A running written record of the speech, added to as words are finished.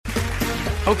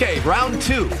Okay, round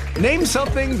two. Name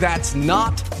something that's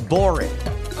not boring.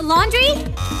 A laundry?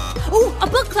 Ooh, a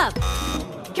book club.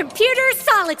 Computer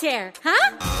solitaire,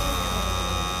 huh?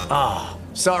 Ah,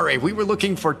 sorry, we were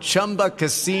looking for Chumba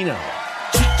Casino.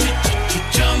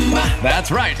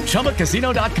 That's right,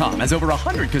 ChumbaCasino.com has over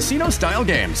 100 casino-style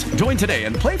games. Join today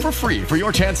and play for free for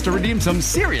your chance to redeem some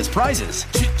serious prizes.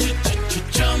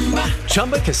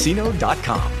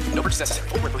 ChumbaCasino.com. No purchase necessary.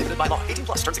 Void where prohibited by law. 18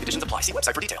 plus terms and conditions apply. See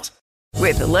website for details.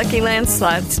 With the Lucky Land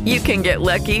Slots, you can get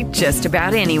lucky just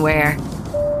about anywhere.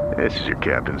 This is your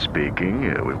captain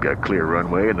speaking. We've got clear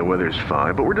runway and the weather's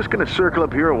fine, but we're just going to circle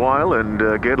up here a while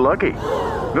and get lucky.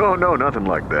 No, nothing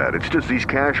like that. It's just these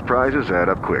cash prizes add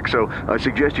up quick. So I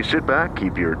suggest you sit back,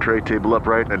 keep your tray table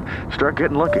upright, and start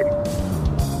getting lucky.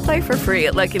 Play for free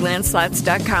at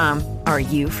LuckyLandSlots.com. Are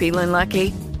you feeling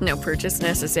lucky? No purchase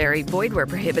necessary. Void where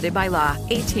prohibited by law.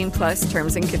 18 plus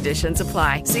terms and conditions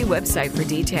apply. See website for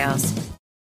details.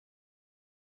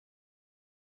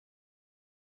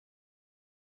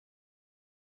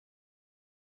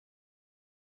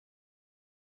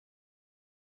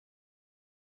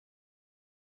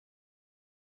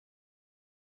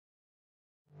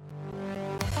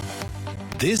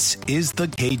 This is The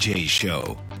KJ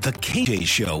Show. The KJ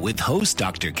Show with host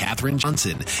Dr. Katherine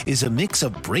Johnson is a mix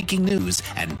of breaking news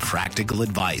and practical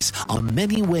advice on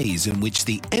many ways in which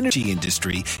the energy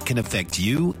industry can affect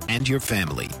you and your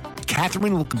family.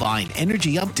 Katherine will combine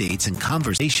energy updates and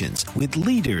conversations with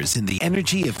leaders in the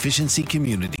energy efficiency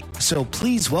community. So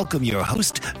please welcome your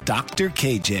host, Dr.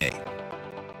 KJ.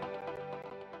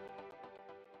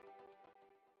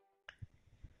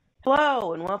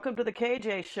 Hello, and welcome to the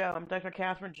KJ Show. I'm Dr.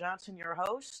 Katherine Johnson, your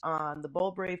host on the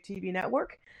Bold Brave TV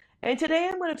network. And today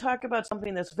I'm going to talk about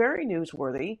something that's very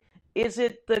newsworthy. Is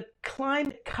it the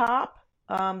Climate COP,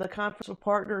 the Conference of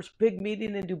Partners big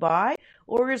meeting in Dubai,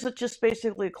 or is it just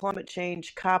basically a climate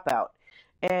change cop-out?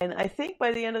 And I think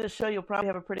by the end of the show, you'll probably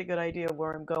have a pretty good idea of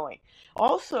where I'm going.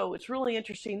 Also, it's really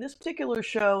interesting. This particular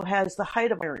show has the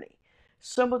height of irony.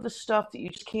 Some of the stuff that you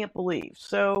just can't believe.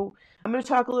 So I'm going to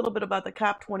talk a little bit about the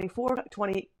COP24,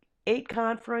 28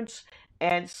 conference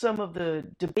and some of the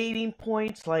debating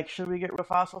points, like should we get rid of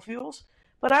fossil fuels?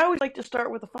 But I always like to start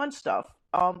with the fun stuff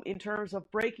in terms of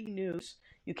breaking news.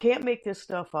 You can't make this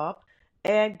stuff up.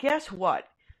 And guess what?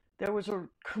 There was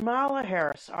Kamala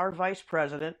Harris, our vice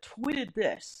president, tweeted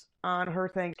this on her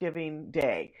Thanksgiving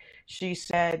Day. She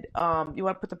said, you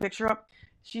want to put the picture up?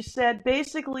 She said,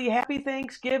 basically, happy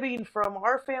Thanksgiving from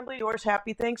our family, yours,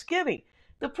 happy Thanksgiving.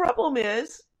 The problem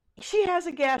is she has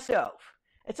a gas stove.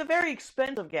 It's a very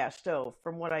expensive gas stove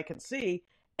from what I can see.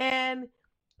 And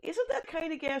isn't that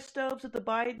kind of gas stoves that the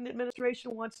Biden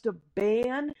administration wants to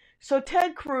ban? So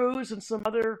Ted Cruz and some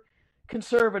other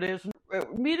conservatives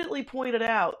immediately pointed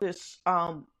out this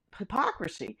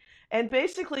hypocrisy. And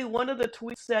basically one of the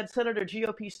tweets said, Senator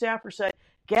GOP staffer said,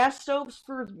 gas stoves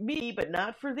for me, but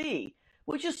not for thee.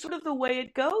 Which is sort of the way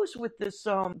it goes with this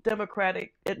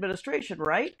Democratic administration,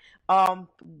 right?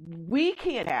 We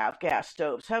can't have gas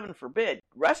stoves, heaven forbid.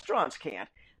 Restaurants can't,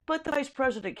 but the vice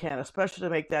president can, especially to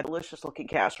make that delicious-looking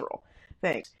casserole.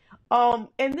 Thanks.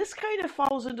 And this kind of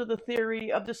falls into the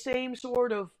theory of the same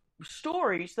sort of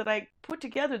stories that I put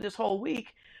together this whole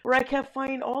week, where I kept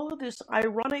finding all of this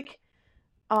ironic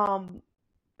or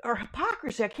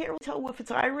hypocrisy. I can't really tell if it's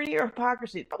irony or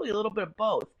hypocrisy. It's probably a little bit of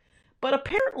both. But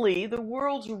apparently, the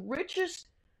world's richest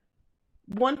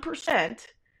 1%, it's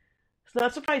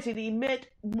not surprising,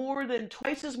 emit more than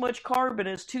twice as much carbon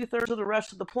as 2/3 of the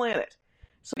rest of the planet.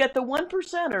 So you get the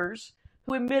 1%ers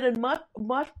who emit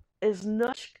as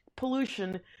much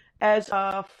pollution as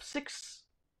 4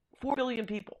 billion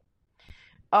people.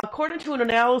 According to an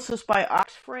analysis by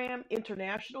Oxfam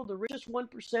International, the richest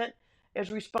 1%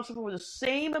 is responsible for the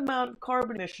same amount of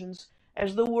carbon emissions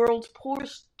as the world's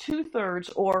poorest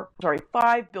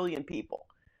 5 billion people.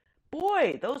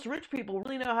 Boy, those rich people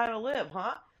really know how to live,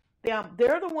 huh?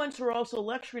 They're the ones who are also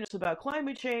lecturing us about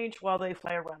climate change while they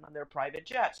fly around on their private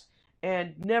jets.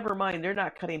 And never mind, they're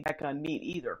not cutting back on meat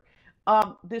either.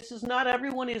 This is not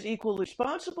everyone is equally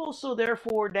responsible, so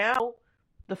therefore now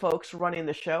the folks running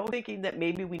the show thinking that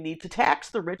maybe we need to tax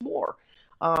the rich more.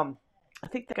 I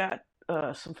think they got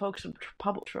some folks in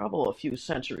public trouble a few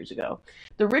centuries ago.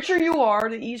 The richer you are,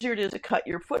 the easier it is to cut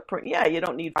your footprint. Yeah, you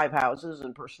don't need 5 houses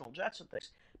and personal jets and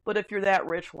things. But if you're that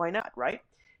rich, why not, right?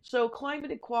 So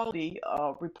climate equality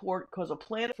report, because a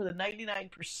plan for the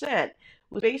 99%,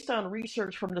 was based on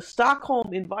research from the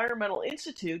Stockholm Environmental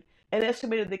Institute and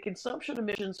estimated the consumption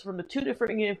emissions from the 2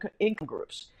 different income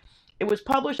groups. It was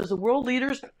published as the world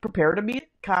leaders prepare to meet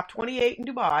COP28 in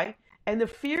Dubai, and the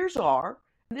fears are,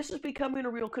 and this is becoming a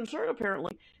real concern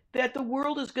apparently, that the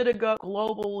world is going to go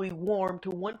globally warm to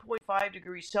 1.5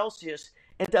 degrees Celsius.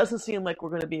 It doesn't seem like we're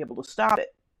going to be able to stop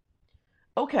it.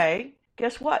 Okay,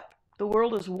 guess what? The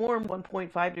world has warmed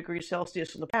 1.5 degrees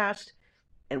Celsius in the past,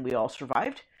 and we all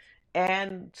survived.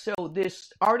 And so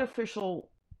this artificial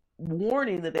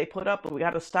warning that they put up, and we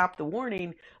got to stop the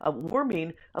warning of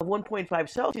warming of 1.5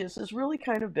 Celsius, has really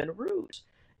kind of been a ruse.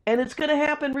 And it's going to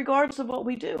happen regardless of what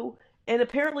we do. And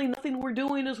apparently nothing we're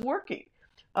doing is working.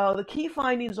 The key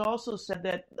findings also said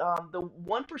that the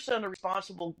 1% are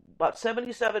responsible, about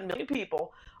 77 million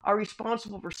people, are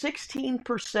responsible for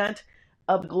 16%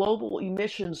 of global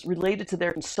emissions related to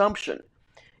their consumption.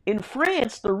 In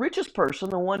France, the richest person,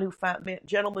 the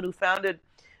gentleman who founded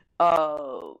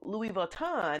Louis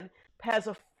Vuitton, has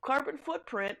a carbon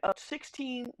footprint of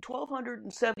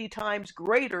 1,270 times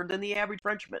greater than the average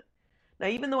Frenchman. Now,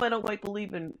 even though I don't quite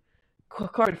believe in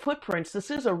carbon footprints,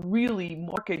 this is a really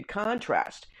marked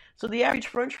contrast. So the average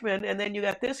Frenchman, and then you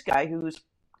got this guy who's,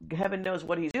 heaven knows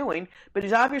what he's doing, but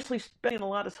he's obviously spending a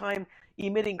lot of time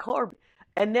emitting carbon.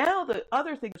 And now the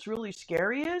other thing that's really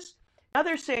scary is, now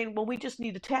they're saying, well, we just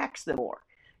need to tax them more.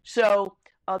 So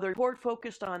the report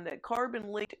focused on that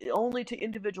carbon linked only to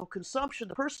individual consumption.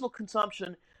 The personal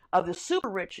consumption of the super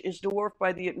rich is dwarfed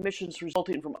by the emissions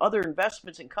resulting from other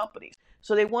investments in companies.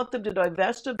 So they want them to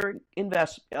divest of their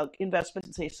investments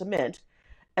in, say, cement,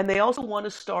 and they also want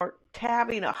to start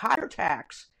having a higher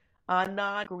tax on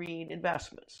non-green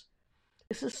investments.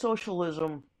 This is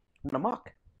socialism in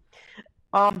amok.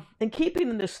 And keeping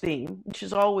in this theme, which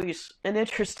is always an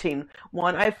interesting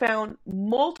one, I found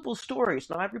multiple stories.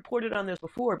 Now, I've reported on this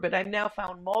before, but I've now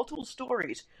found multiple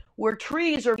stories where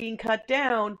trees are being cut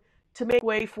down to make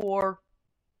way for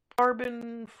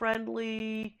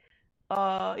carbon-friendly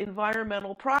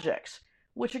environmental projects,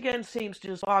 which again seems to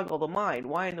just boggle the mind.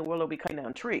 Why in the world are we cutting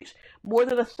down trees? More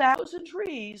than 1,000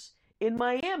 trees in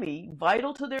Miami,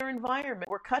 vital to their environment,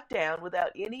 were cut down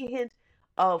without any hint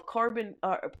of carbon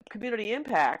community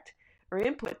impact or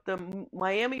input. The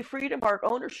Miami Freedom Park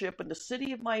ownership and the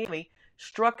city of Miami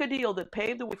struck a deal that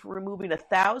paved the way for removing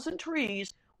 1,000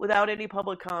 trees without any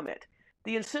public comment.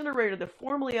 The incinerator that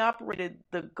formerly operated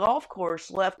the golf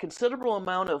course left considerable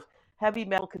amount of heavy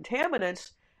metal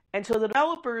contaminants, and so the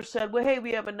developers said, well, hey,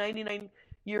 we have a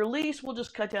 99-year lease, we'll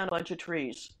just cut down a bunch of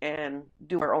trees and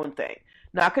do our own thing.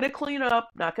 Not going to clean up,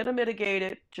 not going to mitigate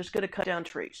it, just going to cut down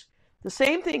trees. The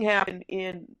same thing happened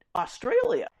in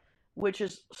Australia, which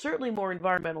is certainly more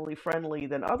environmentally friendly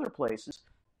than other places.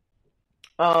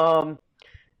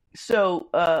 So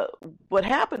what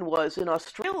happened was in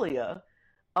Australia,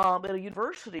 at a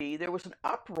university, there was an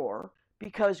uproar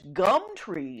because gum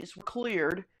trees were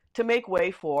cleared to make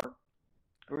way for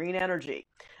green energy.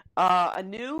 A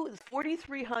new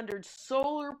 4,300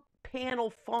 solar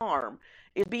panel farm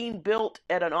is being built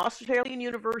at an Australian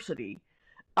university,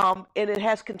 and it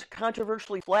has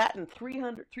controversially flattened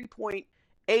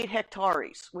 3.8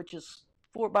 hectares, which is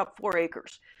about 4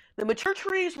 acres. The mature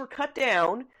trees were cut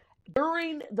down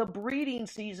during the breeding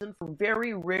season for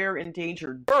very rare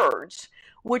endangered birds,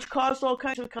 which caused all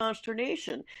kinds of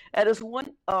consternation. And as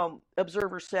one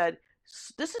observer said,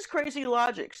 this is crazy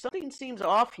logic. Something seems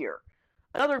off here.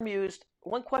 Another mused,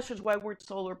 one questions why weren't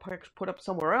solar parks put up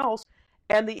somewhere else?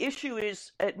 And the issue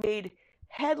is it made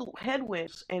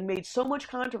headwinds and made so much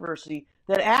controversy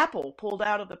that Apple pulled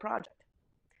out of the project.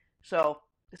 So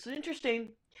it's interesting.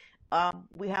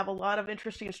 We have a lot of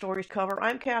interesting stories to cover.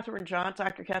 I'm Catherine Johnson,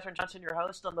 Dr. Catherine Johnson, your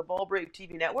host on the Bold Brave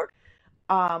TV network.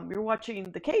 You're watching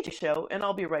The KJ Show, and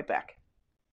I'll be right back.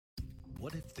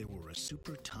 What if there were a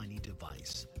super tiny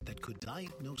device that could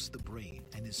diagnose the brain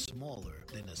and is smaller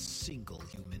than a single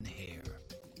human hair?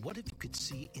 What if you could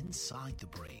see inside the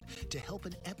brain to help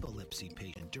an epilepsy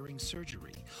patient during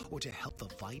surgery or to help the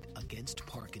fight against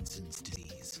Parkinson's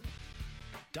disease?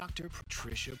 Dr.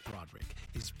 Patricia Broderick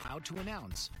is proud to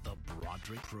announce the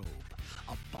Broderick Probe,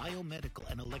 a biomedical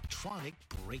and electronic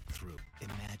breakthrough.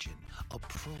 Imagine a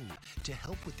probe to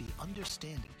help with the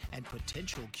understanding and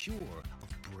potential cure of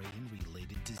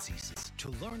brain-related diseases. To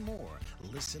learn more,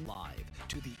 listen live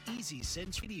to the Easy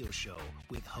Sense Radio Show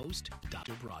with host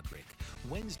Dr. Broderick,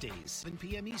 Wednesdays, 7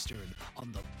 p.m. Eastern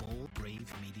on the Bold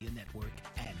Brave Media Network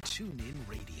and TuneIn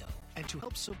Radio. And to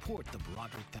help support the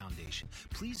Broderick Foundation,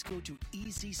 please go to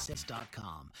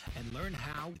EasySense.com and learn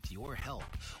how, with your help,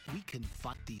 we can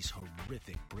fight these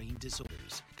horrific brain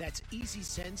disorders. That's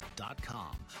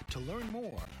EasySense.com to learn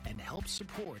more and help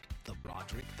support the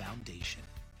Broderick Foundation.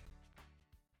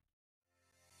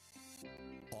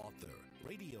 Author,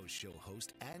 radio show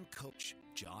host, and coach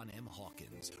John M.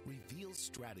 Hawkins reveals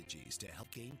strategies to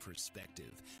help gain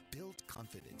perspective, build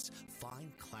confidence,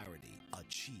 find clarity,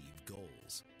 achieve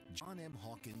goals. John M.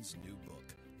 Hawkins' new book,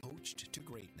 Coached to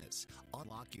Greatness,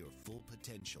 Unlock Your Full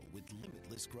Potential with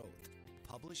Limitless Growth,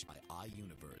 published by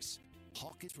iUniverse.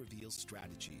 Hawkins reveals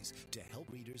strategies to help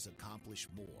readers accomplish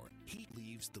more. He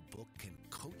believes the book can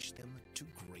coach them to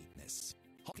greatness.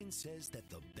 Hawkins says that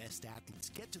the best athletes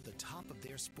get to the top of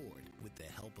their sport with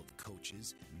the help of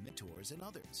coaches, mentors, and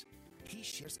others. He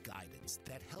shares guidance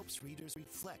that helps readers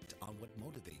reflect on what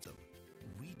motivates them.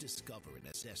 We discover and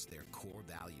assess their core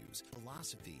values,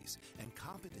 philosophies, and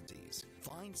competencies,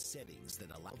 find settings that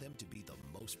allow them to be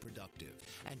the most productive,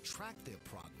 and track their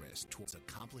progress towards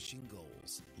accomplishing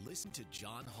goals. Listen to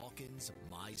John Hawkins'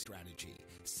 My Strategy,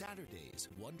 Saturdays,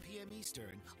 1 p.m.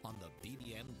 Eastern on the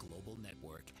BBM Global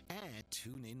Network and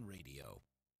TuneIn Radio.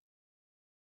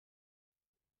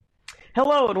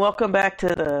 Hello and welcome back to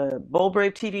the Bold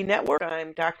Brave TV Network.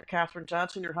 I'm Dr. Katherine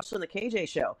Johnson, your host on the KJ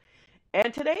Show.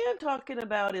 And today I'm talking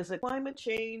about, is it climate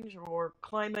change or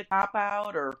climate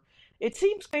cop-out, or it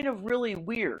seems kind of really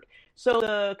weird. So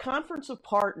the Conference of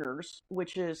Partners,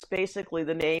 which is basically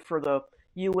the name for the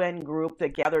UN group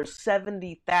that gathers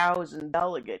 70,000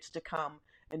 delegates to come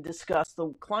and discuss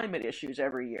the climate issues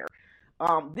every year.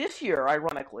 This year,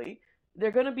 ironically,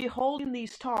 they're going to be holding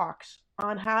these talks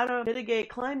on how to mitigate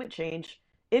climate change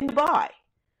in Dubai,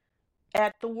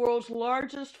 at the world's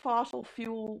largest fossil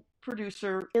fuel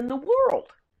producer in the world.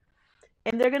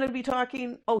 And they're going to be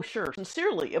talking,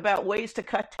 sincerely, about ways to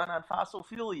cut down on fossil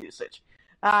fuel usage.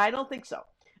 I don't think so.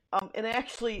 And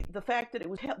actually, the fact that it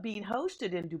was being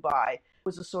hosted in Dubai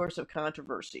was a source of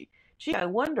controversy. Gee, I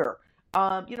wonder,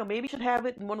 maybe you should have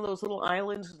it in one of those little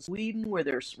islands in Sweden where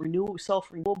there's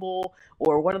self-renewable,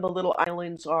 or one of the little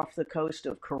islands off the coast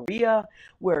of Korea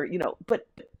where, but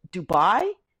Dubai?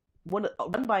 Run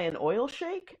by an oil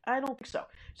sheikh? I don't think so.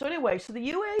 So anyway, so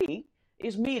the UAE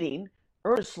is meeting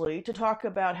earnestly to talk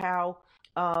about how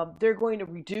they're going to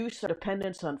reduce our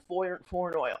dependence on foreign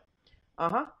oil.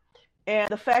 And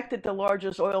the fact that the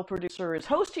largest oil producer is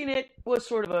hosting it was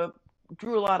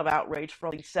drew a lot of outrage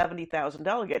from the 70,000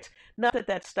 delegates. Not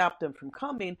that stopped them from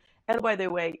coming, and by the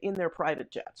way, in their private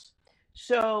jets.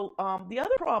 So the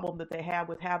other problem that they have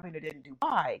with having it in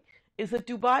Dubai is that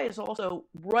Dubai is also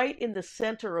right in the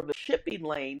center of the shipping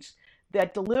lanes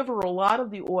that deliver a lot of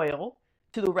the oil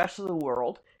to the rest of the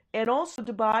world. And also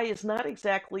Dubai is not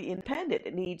exactly independent.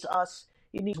 It needs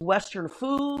Western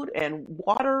food and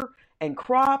water and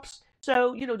crops.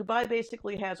 So, Dubai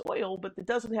basically has oil, but it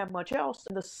doesn't have much else.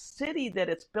 And the city that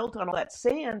it's built on all that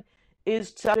sand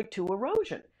is subject to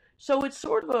erosion. So it's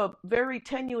sort of a very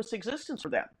tenuous existence for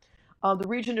them. The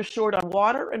region is short on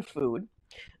water and food.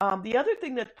 The other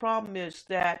thing that's the problem is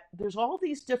that there's all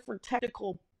these different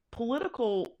technical,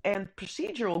 political, and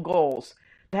procedural goals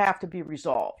that have to be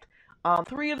resolved.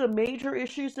 Three of the major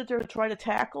issues that they're trying to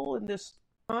tackle in this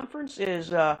conference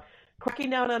is cracking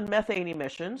down on methane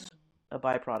emissions, a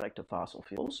byproduct of fossil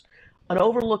fuels, an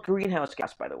overlooked greenhouse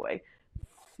gas, by the way,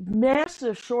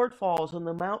 massive shortfalls in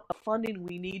the amount of funding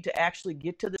we need to actually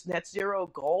get to this net zero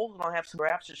goal, and I'll have some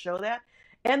graphs to show that.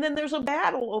 And then there's a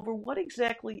battle over what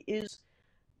exactly is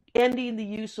ending the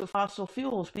use of fossil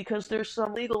fuels, because there's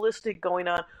some legalistic going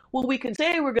on. Well, we can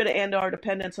say we're going to end our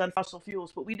dependence on fossil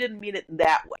fuels, but we didn't mean it in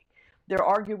that way. They're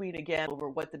arguing again over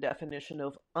what the definition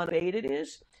of unabated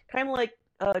is, kind of like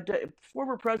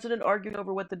former president arguing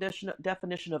over what the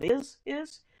definition of is.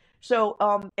 So,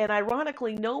 and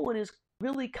ironically, no one is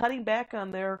really cutting back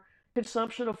on their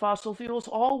consumption of fossil fuels,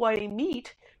 all while they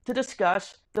meet to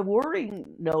discuss the warning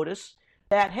notice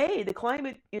that, hey, the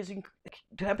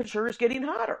temperature is getting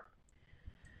hotter.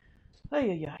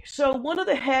 So one of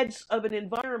the heads of an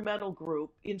environmental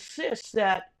group insists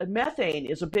that methane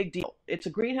is a big deal. It's a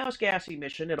greenhouse gas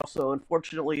emission. It also,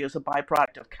 unfortunately, is a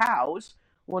byproduct of cows,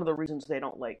 one of the reasons they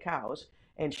don't like cows,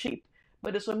 and sheep.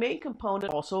 But it's a main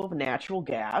component also of natural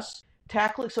gas.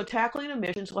 Tackling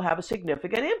emissions will have a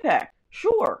significant impact.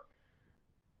 Sure.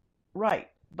 Right.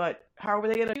 But how are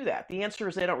they going to do that? The answer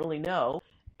is they don't really know.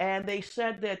 And they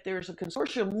said that there's a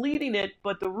consortium leading it,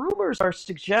 but the rumors are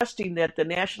suggesting that the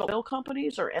national oil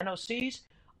companies, or NOCs,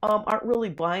 aren't really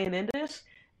buying into this.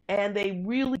 And they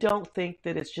really don't think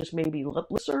that it's just maybe lip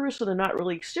service, so they're not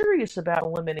really serious about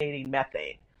eliminating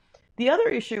methane. The other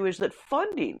issue is that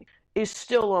funding is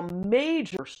still a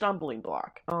major stumbling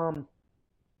block.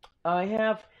 I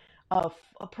have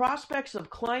prospects of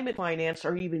climate finance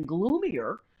are even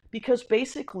gloomier, because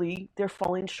basically they're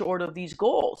falling short of these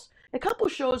goals. A couple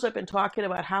of shows I've been talking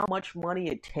about how much money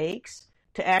it takes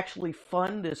to actually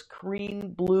fund this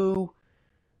green blue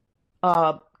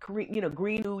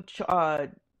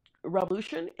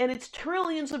revolution, and it's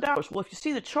trillions of dollars. Well, if you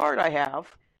see the chart I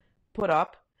have put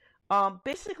up,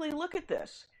 basically look at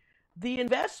this. the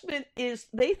investment is,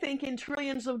 they think in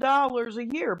trillions of dollars a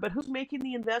year, but who's making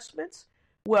the investments?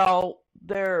 Well,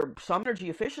 they're some energy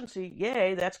efficiency,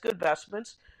 yay, that's good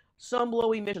investments. Some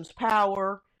low emissions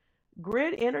power.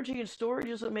 Grid energy and storage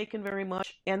isn't making very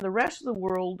much, and the rest of the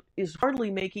world is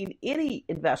hardly making any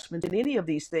investment in any of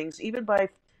these things, even by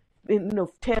 10,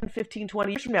 15,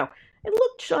 20 years from now. And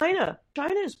look, China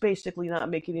is basically not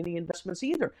making any investments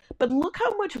either. But look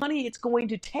how much money it's going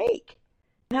to take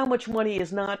and how much money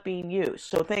is not being used.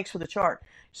 So thanks for the chart.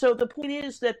 So the point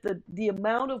is that the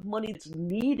amount of money that's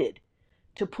needed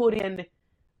to put in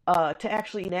to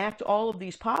actually enact all of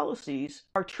these policies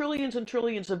are trillions and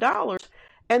trillions of dollars.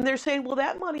 And they're saying, well,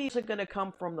 that money isn't going to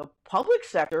come from the public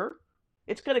sector.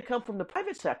 It's going to come from the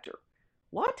private sector.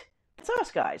 What? It's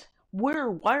us, guys. Why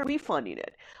are we funding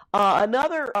it?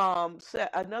 Another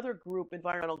group,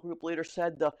 environmental group leader,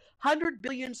 said the $100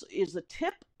 billion is the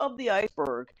tip of the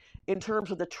iceberg in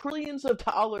terms of the trillions of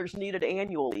dollars needed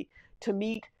annually to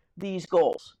meet these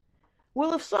goals.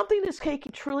 Well, if something is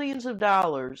taking trillions of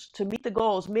dollars to meet the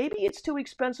goals, maybe it's too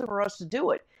expensive for us to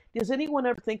do it. Does anyone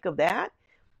ever think of that?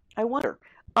 I wonder.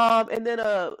 And then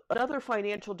another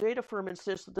financial data firm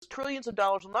insists that the trillions of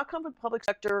dollars will not come from the public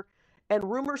sector, and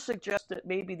rumors suggest that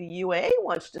maybe the UAE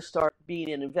wants to start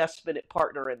being an investment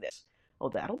partner in this. Oh,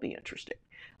 that'll be interesting.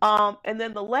 And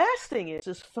then the last thing is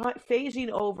phasing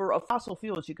over of fossil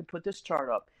fuels. You can put this chart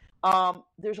up.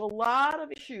 There's a lot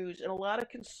of issues and a lot of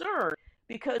concern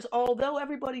because although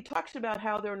everybody talks about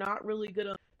how they're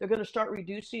going to start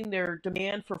reducing their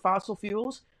demand for fossil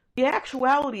fuels, the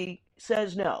actuality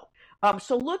says no.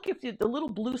 So look, if the little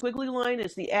blue squiggly line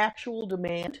is the actual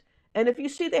demand, and if you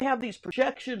see they have these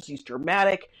projections, these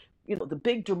dramatic, the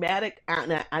big dramatic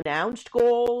announced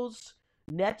goals,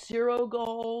 net zero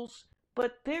goals,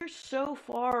 but they're so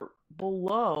far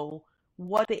below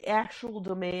what the actual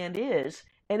demand is.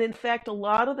 And in fact, a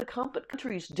lot of the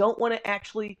countries don't want to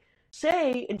actually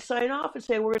say and sign off and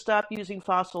say we're going to stop using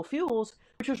fossil fuels,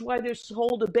 which is why there's this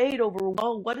whole debate over,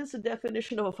 well, what is the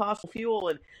definition of a fossil fuel,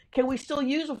 and can we still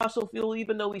use a fossil fuel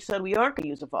even though we said we aren't going to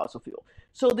use a fossil fuel?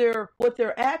 So what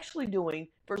they're actually doing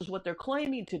versus what they're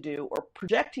claiming to do or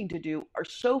projecting to do are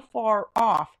so far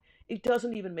off, it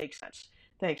doesn't even make sense.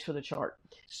 Thanks for the chart.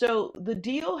 So the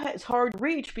deal is hard to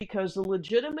reach because the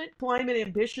legitimate climate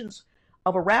ambitions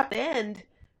of a rapid end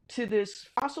to this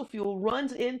fossil fuel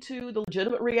runs into the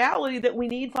legitimate reality that we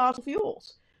need fossil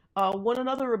fuels.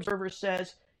 Another observer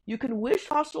says, you can wish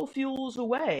fossil fuels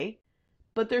away,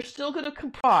 but they're still going to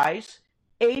comprise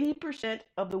 80%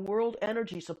 of the world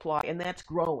energy supply, and that's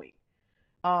growing.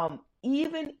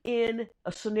 Even in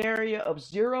a scenario of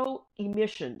zero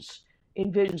emissions,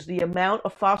 envisions the amount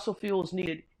of fossil fuels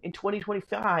needed in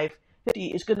 2025, 50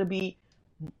 is going to be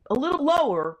a little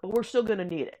lower, but we're still going to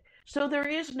need it. So there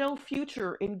is no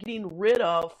future in getting rid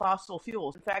of fossil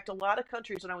fuels. In fact, a lot of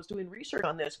countries, when I was doing research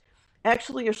on this,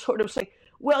 actually are sort of saying,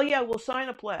 well, yeah, we'll sign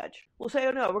a pledge. We'll say,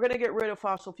 oh, no, we're going to get rid of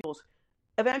fossil fuels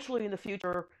eventually in the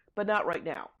future, but not right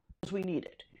now, because we need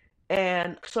it.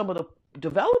 And some of the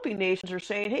developing nations are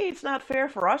saying, hey, it's not fair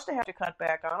for us to have to cut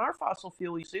back on our fossil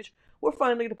fuel usage. We're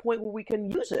finally at a point where we can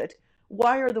use it.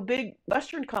 Why are the big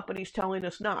Western companies telling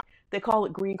us not? They call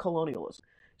it green colonialism.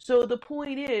 So the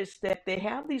point is that they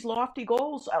have these lofty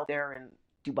goals out there in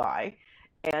Dubai,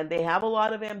 and they have a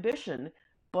lot of ambition,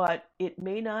 but it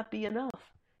may not be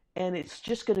enough. And it's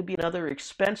just going to be another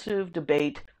expensive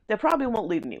debate that probably won't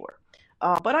lead anywhere.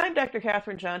 But I'm Dr.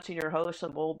 Kathryn Johnson, your host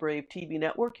on Bold Brave TV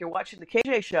Network. You're watching The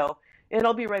KJ Show, and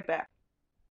I'll be right back.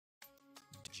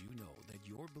 Did you know that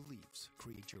your beliefs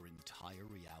create your entire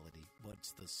reality? But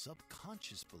it's the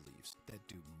subconscious beliefs that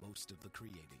do most of the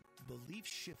creating. Belief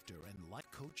shifter and life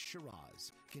coach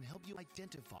Shiraz can help you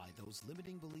identify those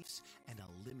limiting beliefs and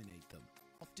eliminate them,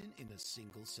 often in a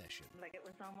single session. Like it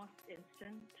was almost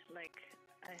instant, like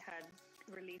I had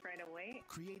relief right away.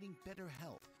 Creating better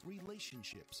health,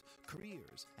 relationships,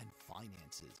 careers, and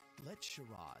finances. Let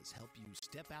Shiraz help you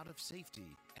step out of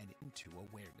safety and into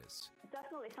awareness.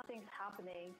 Definitely something's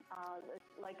happening,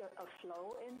 like a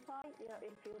flow inside.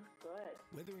 It feels good.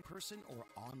 Whether in person or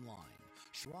online,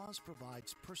 Shiraz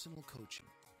provides personal coaching,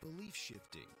 belief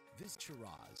shifting. Visit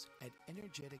Shiraz at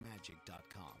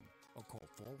energeticmagic.com or call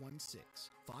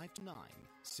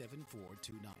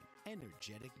 416-529-7429.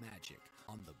 Energetic Magic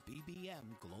on the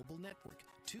BBM Global Network,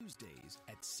 Tuesdays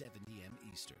at 7 p.m.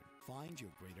 Eastern. Find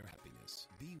your greater happiness.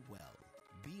 Be well.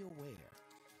 Be aware.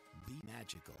 Be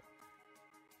magical.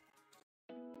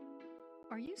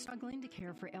 Are you struggling to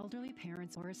care for elderly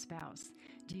parents or a spouse?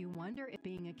 Do you wonder if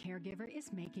being a caregiver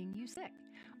is making you sick?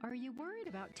 Are you worried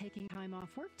about taking time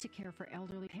off work to care for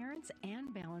elderly parents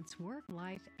and balance work,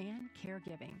 life, and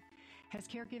caregiving? Has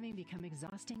caregiving become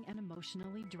exhausting and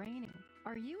emotionally draining?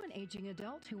 Are you an aging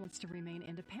adult who wants to remain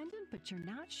independent but you're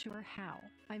not sure how?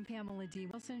 I'm Pamela D.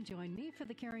 Wilson. Join me for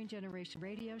the Caring Generation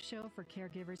radio show for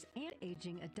caregivers and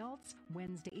aging adults,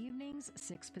 Wednesday evenings,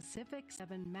 6 Pacific,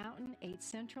 7 Mountain, 8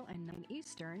 Central, and 9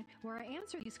 Eastern, where I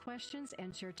answer these questions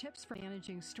and share tips for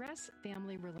managing stress,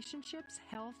 family relationships,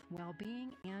 health,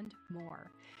 well-being, and more.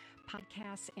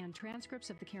 Podcasts and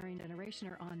transcripts of the Caring Generation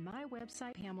are on my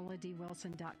website,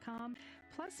 PamelaDWilson.com,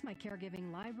 plus my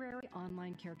caregiving library,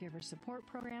 online caregiver support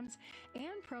programs,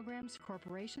 and programs for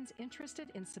corporations interested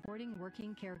in supporting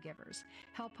working caregivers.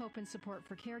 Help, hope, and support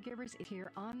for caregivers is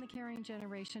here on the Caring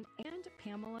Generation and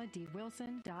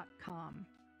PamelaDWilson.com.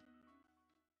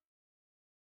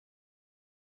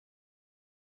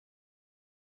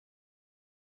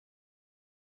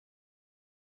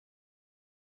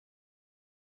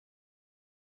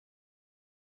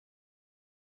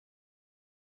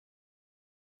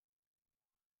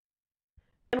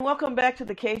 And welcome back to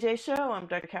the KJ Show. I'm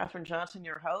Dr. Katherine Johnson,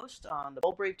 your host on the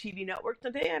Bold Brave TV network.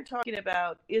 Today I'm talking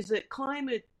about, is it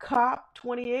climate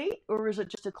COP28 or is it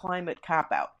just a climate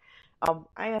cop-out?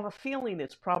 I have a feeling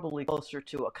it's probably closer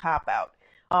to a cop-out.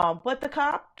 But the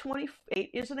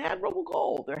COP28 is an admirable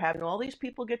goal. They're having all these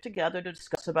people get together to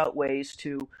discuss about ways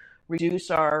to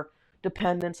reduce our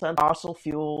dependence on fossil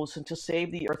fuels and to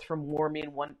save the Earth from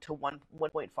warming 1 to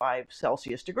 1.5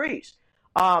 Celsius degrees.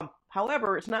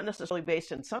 However, it's not necessarily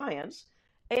based in science.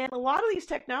 And a lot of these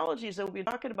technologies that we've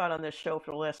been talking about on this show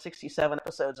for the last 67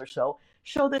 episodes or so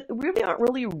show that we really aren't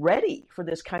really ready for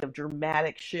this kind of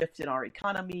dramatic shift in our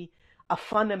economy, a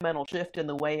fundamental shift in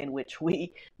the way in which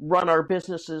we run our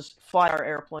businesses, fly our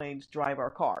airplanes, drive our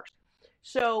cars.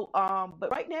 So, but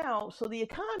right now, so The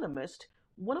Economist,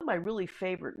 one of my really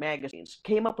favorite magazines,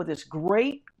 came up with this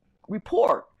great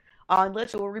report on,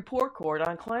 let's do a report card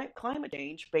on climate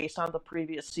change based on the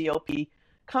previous COP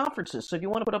conferences. So if you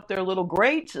want to put up their little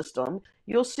grade system,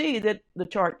 you'll see that the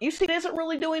chart, you see, it isn't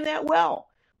really doing that well.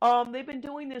 They've been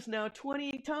doing this now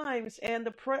 28 times, and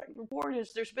the report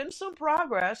is there's been some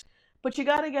progress, but you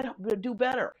got to do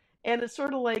better. And it's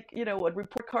sort of like, a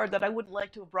report card that I wouldn't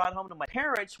like to have brought home to my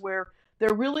parents, where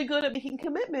they're really good at making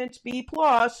commitments, B+,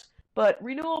 but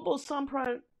renewables, some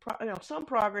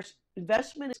progress,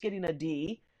 investment is getting a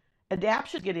D,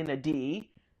 adaptation is getting a D,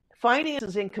 finance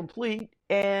is incomplete,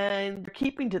 and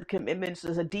keeping to the commitments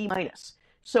is a D-.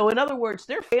 So in other words,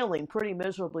 they're failing pretty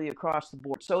miserably across the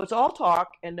board. So it's all talk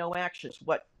and no action is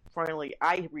what finally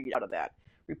I read out of that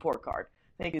report card.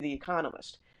 Thank you, The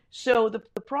Economist. So the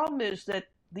problem is that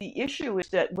the issue is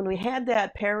that when we had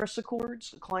that Paris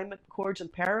Accords, the climate accords in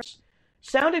Paris,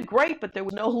 sounded great, but there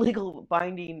was no legal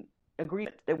binding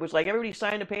agreement. It was like everybody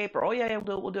signed a paper. Oh yeah,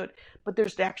 we'll do it. But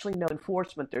there's actually no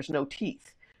enforcement. There's no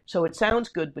teeth. So it sounds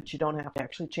good, but you don't have to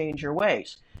actually change your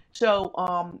ways.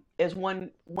 So as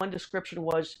one description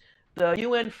was, the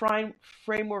UN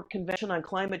Framework Convention on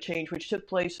Climate Change, which took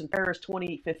place in Paris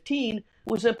 2015,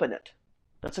 was impotent.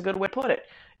 That's a good way to put it.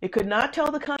 It could not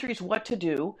tell the countries what to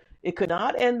do. It could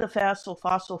not end the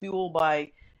fossil fuel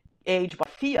by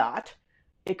fiat.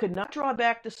 It could not draw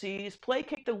back the seas,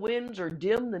 placate the winds, or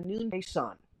dim the noonday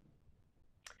sun.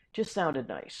 Just sounded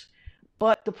nice.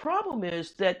 But the problem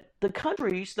is that the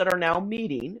countries that are now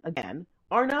meeting, again,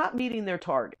 are not meeting their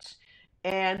targets.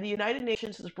 And the United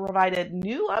Nations has provided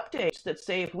new updates that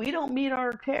say if we don't meet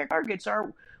our targets,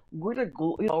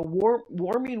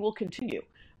 warming will continue.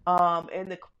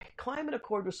 And the climate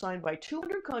accord was signed by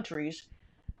 200 countries,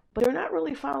 but they're not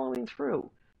really following through.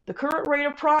 The current rate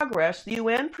of progress the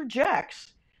UN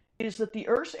projects is that the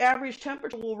Earth's average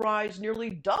temperature will rise nearly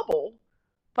double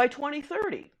by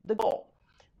 2030, the goal.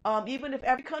 Even if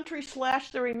every country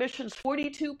slashed their emissions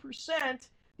 42%,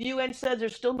 the UN says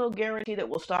there's still no guarantee that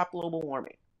we'll stop global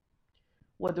warming.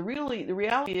 Well, the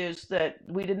reality is that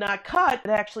we did not cut,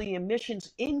 but actually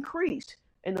emissions increased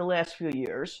in the last few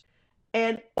years.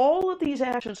 And all of these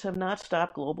actions have not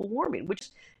stopped global warming, which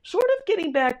is sort of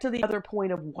getting back to the other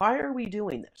point of why are we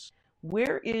doing this?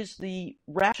 Where is the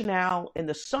rationale and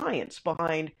the science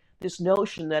behind this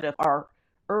notion that if our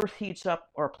Earth heats up,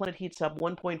 or our planet heats up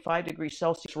 1.5 degrees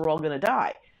Celsius, we're all going to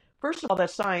die? First of all,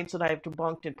 that science that I've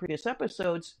debunked in previous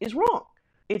episodes is wrong.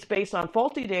 It's based on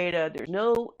faulty data. There's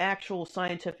no actual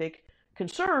scientific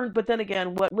concern. But then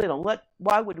again,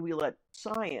 why would we let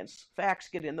science, facts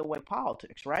get in the way of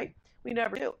politics, right? We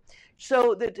never do.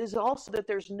 So that is also that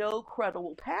there's no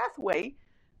credible pathway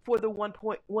for the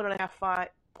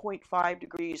 1.5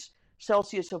 degrees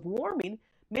Celsius of warming,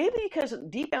 maybe because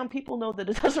deep down people know that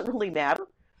it doesn't really matter.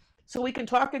 So we can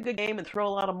talk a good game and throw a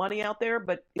lot of money out there,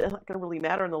 but it's not going to really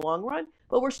matter in the long run.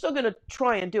 But we're still going to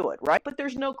try and do it, right? But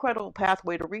there's no credible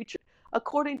pathway to reach it.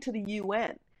 according to the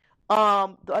UN.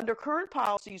 Under current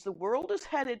policies, the world is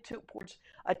headed towards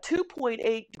a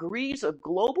 2.8 degrees of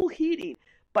global heating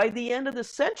by the end of the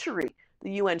century,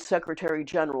 the UN Secretary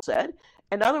General said.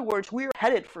 In other words, we're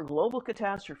headed for global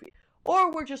catastrophe,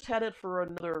 or we're just headed for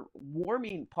another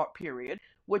warming period,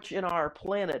 which in our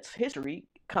planet's history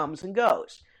comes and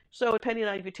goes. So depending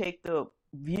on if you take the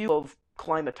view of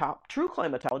true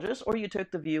climatologists or you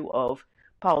took the view of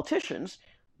politicians,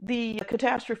 the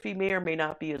catastrophe may or may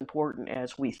not be as important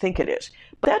as we think it is.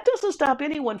 But that doesn't stop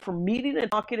anyone from meeting and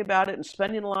talking about it and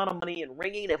spending a lot of money and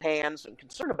wringing of hands and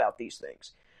concern about these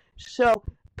things. So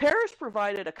Paris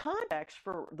provided a context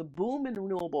for the boom in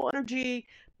renewable energy,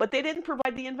 but they didn't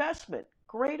provide the investment.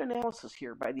 Great analysis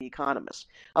here by the economists.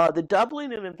 The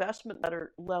doubling of investment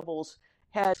levels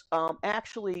has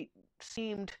actually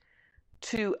seemed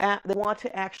to, they want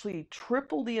to actually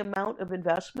triple the amount of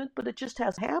investment, but it just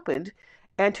hasn't happened.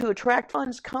 And to attract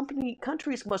funds,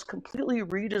 countries must completely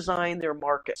redesign their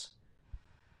markets.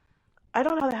 I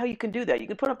don't know how you can do that. You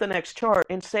can put up the next chart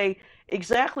and say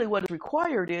exactly what is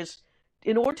required is,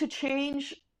 in order to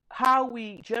change how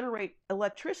we generate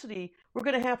electricity, we're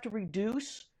going to have to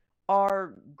reduce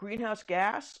our greenhouse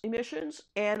gas emissions,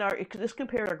 and this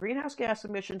compares our greenhouse gas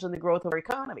emissions and the growth of our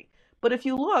economy. But if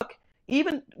you look,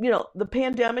 even, the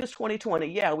pandemic is 2020.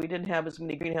 Yeah, we didn't have as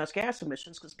many greenhouse gas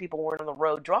emissions because people weren't on the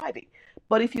road driving.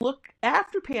 But if you look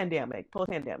after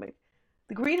post-pandemic,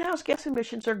 the greenhouse gas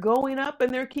emissions are going up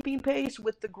and they're keeping pace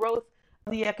with the growth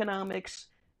of the economies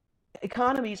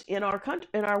in our country,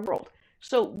 in our world.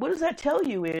 So what does that tell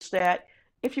you is that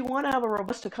if you want to have a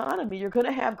robust economy, you're going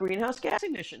to have greenhouse gas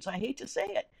emissions. I hate to say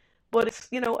it, but it's,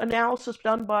 analysis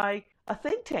done by a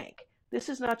think tank. This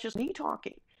is not just me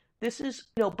talking. This is,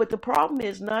 but the problem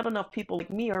is not enough people like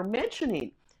me are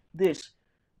mentioning this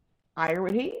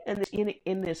irony and this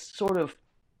in this sort of,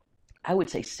 I would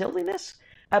say, silliness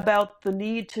about the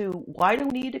why do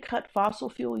we need to cut fossil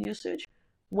fuel usage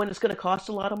when it's going to cost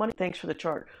a lot of money? Thanks for the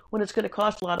chart. When it's going to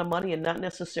cost a lot of money and not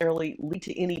necessarily lead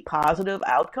to any positive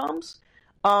outcomes.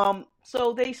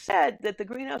 So they said that the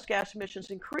greenhouse gas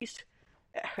emissions increased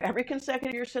every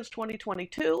consecutive year since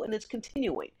 2022, and it's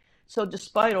continuing. So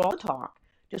despite all the talk,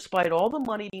 despite all the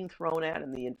money being thrown at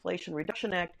in the Inflation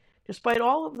Reduction Act, despite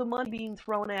all of the money being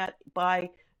thrown at by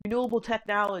renewable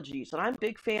technologies, and I'm a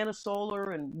big fan of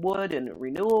solar and wood and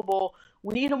renewable,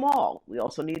 we need them all. We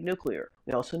also need nuclear.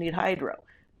 We also need hydro.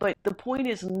 But the point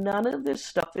is, none of this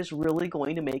stuff is really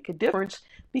going to make a difference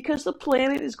because the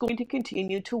planet is going to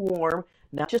continue to warm,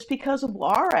 not just because of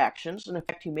our actions, and in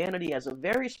fact, humanity has a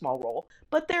very small role,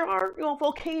 but there are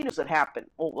volcanoes that happen,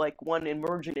 like one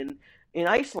emerging in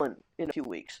Iceland in a few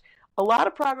weeks. A lot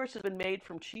of progress has been made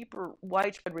from cheaper,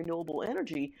 widespread renewable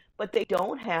energy, but they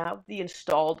don't have the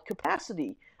installed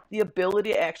capacity, the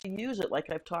ability to actually use it, like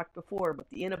I've talked before, but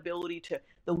the inability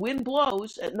the wind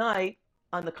blows at night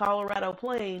on the Colorado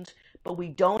plains, but we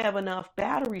don't have enough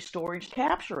battery storage to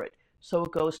capture it, so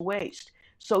it goes to waste.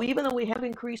 So even though we have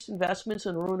increased investments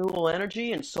in renewable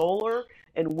energy and solar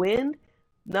and wind,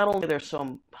 not only there's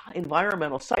some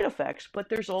environmental side effects, but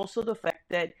there's also the fact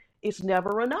that it's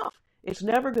never enough. It's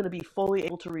never going to be fully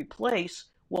able to replace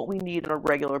what we need on a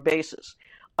regular basis.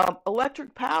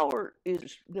 Electric power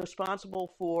is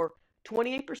responsible for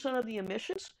 28% of the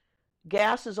emissions.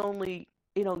 Gas is only,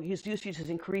 his usage has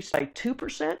increased by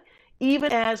 2%,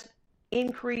 even as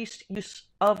increased use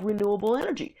of renewable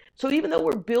energy. So even though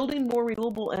we're building more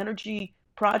renewable energy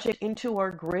projects into our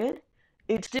grid,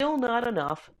 it's still not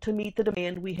enough to meet the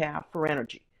demand we have for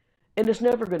energy. And it's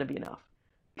never going to be enough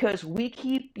because we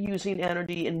keep using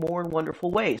energy in more and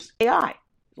wonderful ways. AI,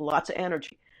 lots of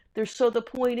energy. So the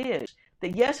point is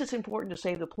that yes, it's important to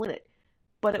save the planet,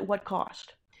 but at what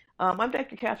cost? I'm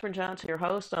Dr. Katherine Johnson, your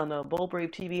host on the Bold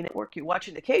Brave TV network. You're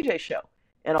watching The KJ Show,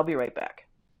 and I'll be right back.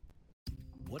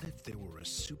 What if there were a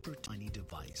super tiny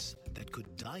device that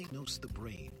could diagnose the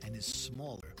brain and is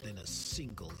smaller than a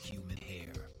single human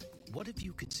hair? What if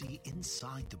you could see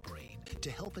inside the brain to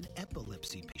help an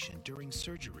epilepsy patient during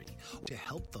surgery, to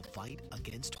help the fight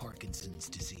against Parkinson's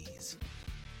disease?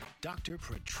 Dr.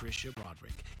 Patricia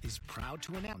Broderick is proud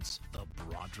to announce the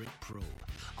Broderick Probe,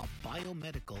 a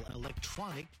biomedical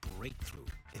electronic breakthrough.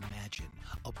 Imagine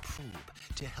a probe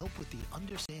to help with the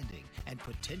understanding and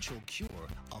potential cure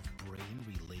of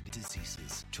brain-related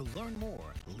diseases. To learn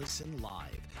more, listen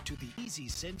live to the Easy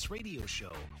Sense Radio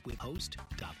Show with host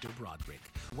Dr. Broderick,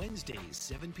 Wednesdays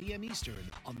 7 p.m. Eastern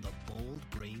on the Bold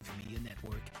Brave Media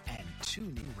Network and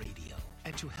TuneIn Radio.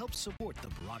 And to help support the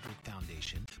Broderick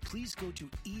Foundation, please go to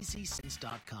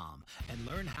EasySense.com and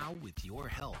learn how, with your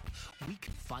help, we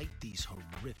can fight these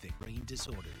horrific brain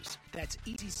disorders. That's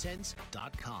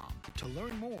EasySense.com. HockeyRadio.com to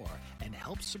learn more and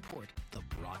help support the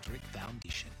Broderick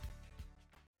Foundation.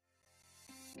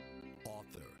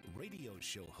 Author, radio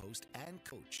show host, and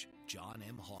coach John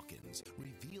M. Hawkins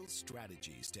reveals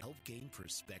strategies to help gain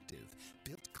perspective,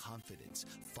 build confidence,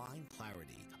 find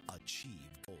clarity,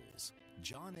 achieve goals.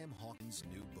 John M. Hawkins'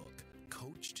 new book,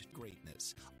 Coached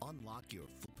Greatness, Unlock Your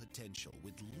Full Potential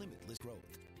with Limitless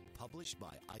Growth, published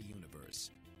by iUniverse.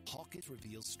 Hawkins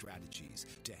reveals strategies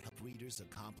to help readers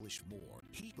accomplish more.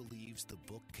 He believes the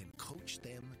book can coach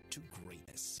them to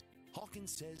greatness.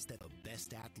 Hawkins says that the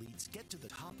best athletes get to the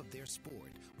top of their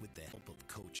sport with the help of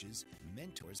coaches,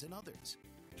 mentors, and others.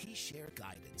 He shares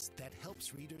guidance that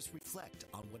helps readers reflect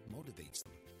on what motivates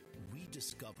them.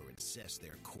 Rediscover and assess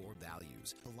their core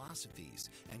values, philosophies,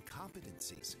 and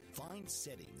competencies. Find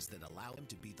settings that allow them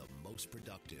to be the most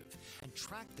productive and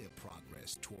track their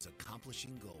progress towards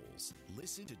accomplishing goals.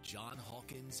 Listen to John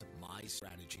Hawkins' My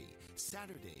Strategy,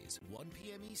 Saturdays, 1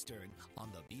 p.m. Eastern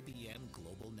on the BBM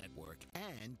Global Network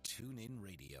and TuneIn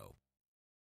Radio.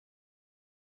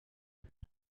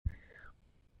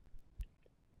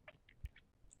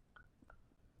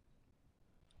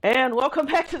 And welcome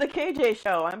back to the KJ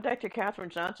Show. I'm Dr.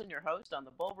 Katherine Johnson, your host on the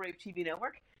Bull Brave TV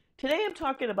network. Today I'm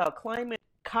talking about Climate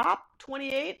COP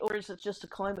 28, or is it just a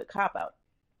climate cop-out?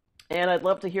 And I'd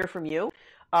love to hear from you.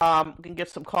 We can get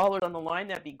some callers on the line.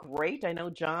 That'd be great. I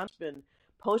know John's been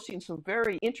posting some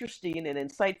very interesting and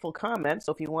insightful comments,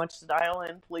 so if he wants to dial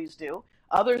in, please do.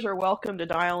 Others are welcome to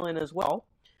dial in as well.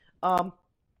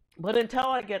 But until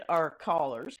I get our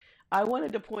callers, I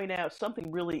wanted to point out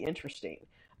something really interesting.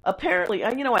 Apparently,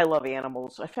 I love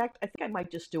animals. In fact, I think I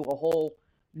might just do a whole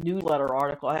newsletter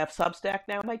article. I have Substack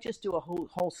now. I might just do a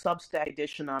whole Substack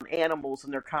edition on animals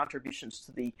and their contributions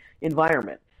to the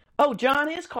environment. Oh, John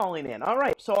is calling in. All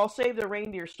right, so I'll save the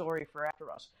reindeer story for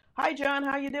after us. Hi, John.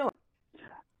 How you doing?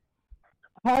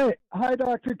 Hi,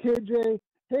 Dr. KJ.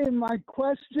 Hey, my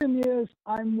question is,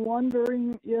 I'm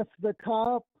wondering if the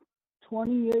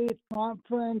COP28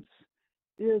 conference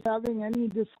is having any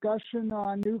discussion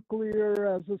on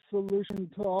nuclear as a solution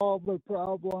to all the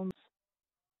problems.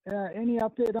 Any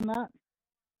update on that?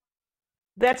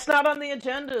 That's not on the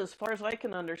agenda as far as I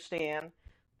can understand.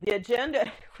 The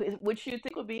agenda, which you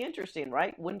think would be interesting,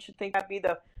 right? Wouldn't you think that'd be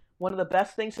one of the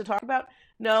best things to talk about?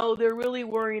 No, they're really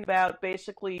worrying about,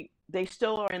 basically, they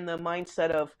still are in the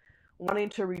mindset of wanting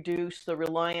to reduce the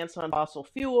reliance on fossil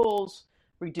fuels,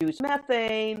 reduce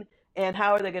methane, and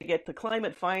how are they going to get the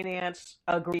climate finance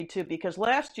agreed to? Because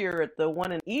last year at the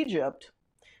one in Egypt,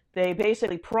 they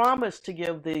basically promised to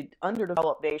give the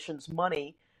underdeveloped nations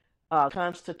money,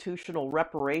 constitutional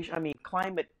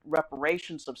climate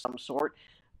reparations of some sort.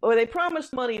 Or they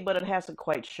promised money, but it hasn't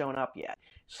quite shown up yet.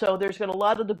 So there's been a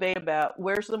lot of debate about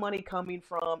where's the money coming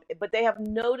from, but they have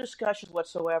no discussions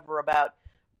whatsoever about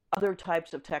other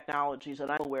types of technologies that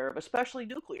I'm aware of, especially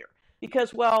nuclear.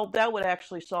 Because, well, that would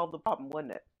actually solve the problem,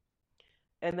 wouldn't it?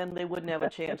 And then they wouldn't have a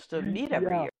chance to meet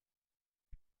every year.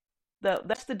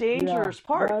 That's the dangerous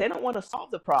part. They don't want to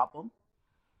solve the problem.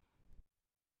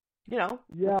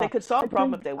 If they could solve the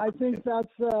problem if they wanted to. I think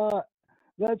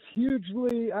that's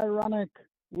hugely ironic,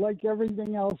 like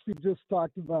everything else we just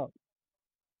talked about.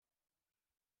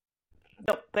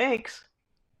 No, thanks.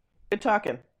 Good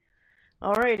talking.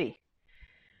 All righty.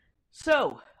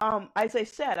 So, as I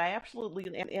said, I absolutely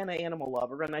am an animal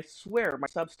lover, and I swear my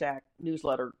Substack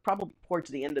newsletter, probably towards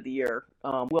the end of the year,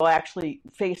 will actually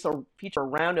feature a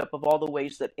roundup of all the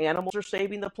ways that animals are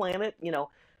saving the planet.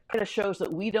 Kind of shows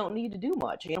that we don't need to do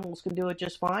much. Animals can do it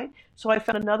just fine. So I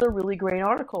found another really great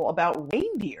article about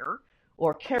reindeer,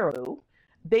 or caribou.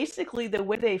 Basically, the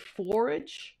way they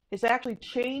forage is actually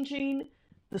changing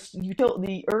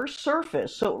the Earth's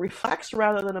surface so it reflects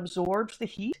rather than absorbs the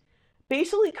heat,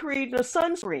 basically creating a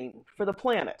sunscreen for the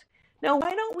planet. Now,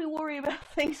 why don't we worry about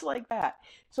things like that?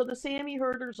 So the Sami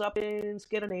herders up in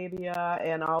Scandinavia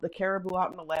and all the caribou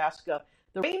out in Alaska,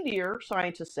 the reindeer,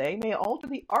 scientists say, may alter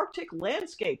the Arctic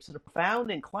landscapes in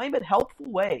profound and climate-helpful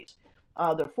ways.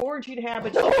 Their foraging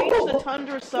habits change the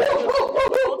tundra substance.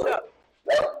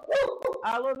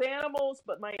 I love animals,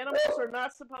 but my animals are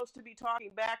not supposed to be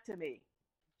talking back to me.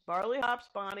 Barley hops,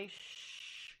 Bonnie,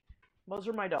 shh. Those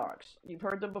are my dogs. You've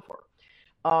heard them before.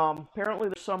 Apparently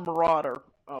there's some marauder,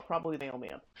 probably the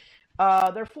mailman.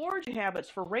 Their foraging habits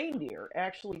for reindeer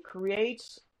actually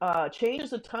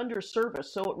changes the tundra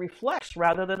surface so it reflects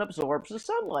rather than absorbs the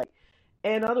sunlight.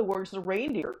 In other words, the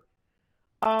reindeer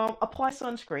apply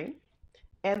sunscreen,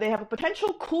 and they have a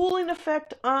potential cooling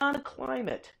effect on the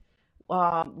climate.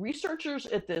 Researchers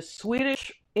at the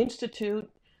Swedish Institute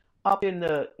up in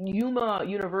the Umeå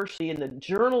University in the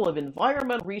Journal of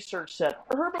Environmental Research said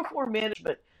herbivore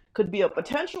management could be a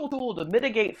potential tool to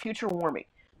mitigate future warming.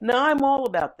 Now, I'm all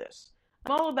about this.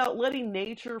 I'm all about letting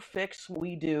nature fix what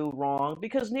we do wrong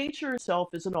because nature itself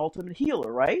is an ultimate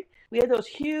healer, right? We had those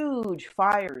huge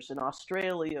fires in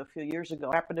Australia a few years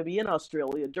ago. I happened to be in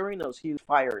Australia during those huge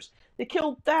fires. They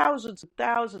killed thousands and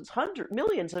thousands, hundreds,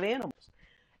 millions of animals.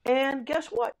 And guess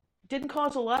what? Didn't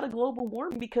cause a lot of global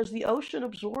warming because the ocean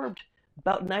absorbed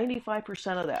about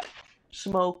 95% of that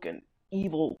smoke and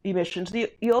evil emissions. The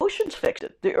oceans fixed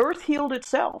it. The earth healed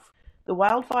itself. The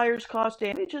wildfires caused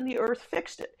damage and the earth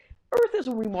fixed it. Earth is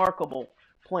a remarkable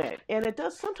planet, and it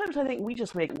does sometimes I think we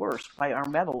just make it worse by our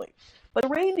meddling. But the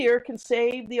reindeer can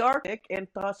save the Arctic and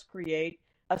thus create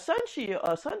a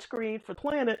sunscreen for the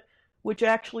planet, which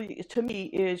actually, to me,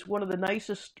 is one of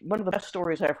the best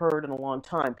stories I've heard in a long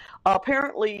time.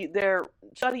 Apparently, their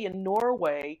study in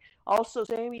Norway, also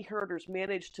Sami herders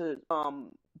managed to,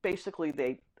 basically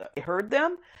they herd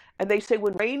them, and they say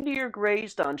when reindeer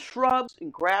grazed on shrubs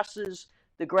and grasses,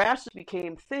 the grasses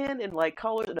became thin and light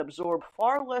colors and absorbed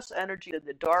far less energy than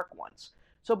the dark ones.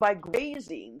 So by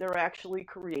grazing, they're actually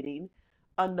creating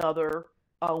another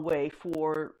way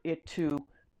for it to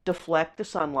deflect the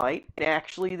sunlight. And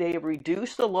actually, they have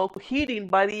reduced the local heating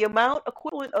by the amount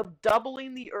equivalent of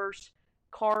doubling the Earth's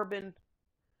carbon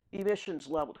emissions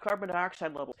level, carbon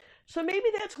dioxide levels. So maybe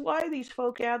that's why these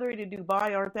folk gathering in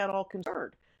Dubai aren't that all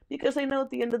concerned, because they know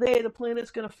at the end of the day, the planet's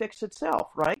going to fix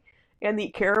itself, right? And the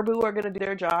caribou are going to do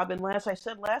their job. And as I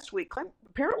said last week,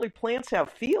 apparently plants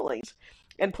have feelings,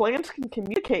 and plants can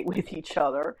communicate with each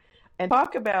other and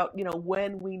talk about,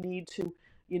 when we need to,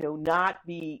 not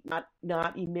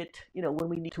emit, when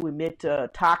we need to emit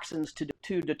toxins to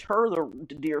deter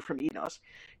the deer from eating us.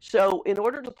 So in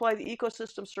order to supply the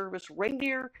ecosystem service,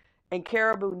 reindeer and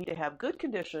caribou need to have good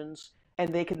conditions,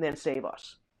 and they can then save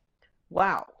us.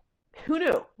 Wow. Who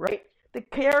knew, right? The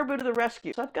caribou to the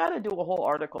rescue. So I've got to do a whole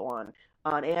article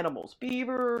on animals,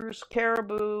 beavers,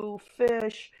 caribou,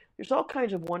 fish. There's all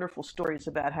kinds of wonderful stories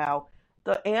about how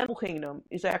the animal kingdom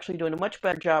is actually doing a much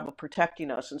better job of protecting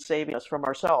us and saving us from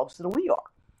ourselves than we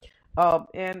are.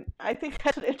 And I think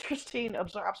that's an interesting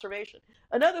observation.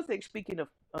 Another thing, speaking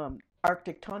of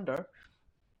Arctic tundra,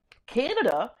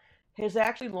 Canada has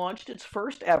actually launched its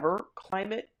first ever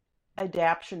climate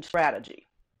adaptation strategy.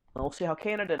 We'll see how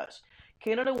Canada does.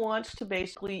 Canada wants to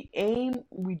basically aim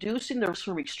reducing the risk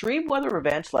from extreme weather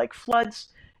events like floods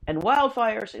and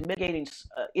wildfires and mitigating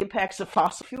impacts of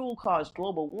fossil fuel-caused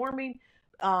global warming.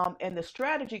 And the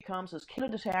strategy comes as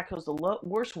Canada tackles the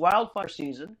worst wildfire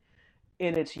season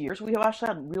in its years. We have also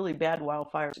had really bad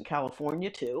wildfires in California,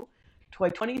 too. By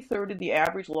 2030, the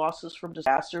average losses from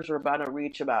disasters are about to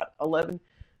reach about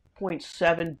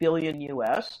 11.7 billion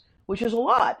U.S., which is a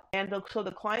lot. And so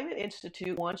the Climate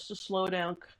Institute wants to slow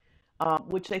down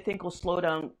which they think will slow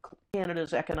down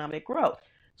Canada's economic growth.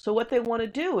 So what they want to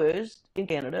do is, in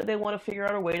Canada, they want to figure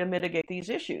out a way to mitigate these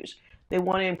issues. They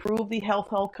want to improve the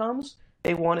health outcomes.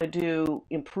 They want to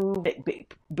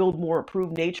build more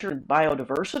improved nature and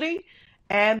biodiversity,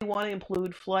 and they want to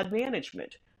include flood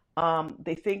management.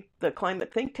 They think the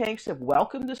climate think tanks have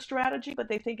welcomed this strategy, but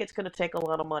they think it's going to take a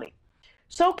lot of money.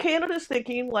 So Canada's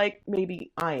thinking, like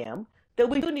maybe I am, that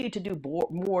we do need to do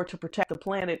more to protect the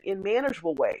planet in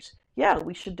manageable ways. Yeah,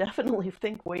 we should definitely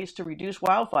think ways to reduce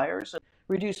wildfires and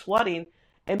reduce flooding,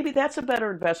 and maybe that's a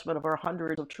better investment of our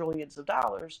hundreds of trillions of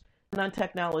dollars than on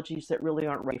technologies that really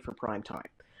aren't ready for prime time.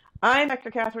 I'm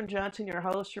Dr. Katherine Johnson, your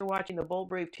host. You're watching the Bold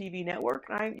Brave TV network.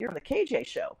 You're on the KJ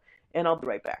Show, and I'll be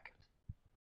right back.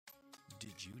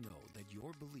 Did you know that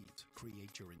your beliefs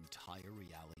create your entire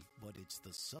reality, but it's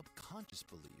the subconscious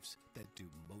beliefs that do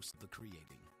most of the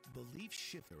creating? Belief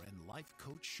shifter and life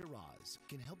coach Shiraz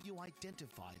can help you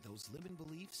identify those limiting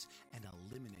beliefs and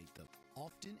eliminate them,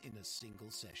 often in a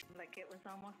single session. Like it was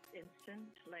almost instant,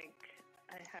 like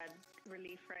I had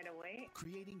relief right away.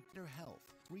 Creating better health,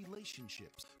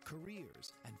 relationships,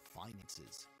 careers, and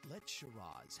finances. Let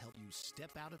Shiraz help you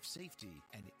step out of safety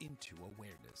and into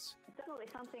awareness. Definitely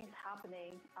something's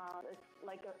happening. It's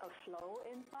like a flow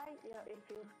inside. It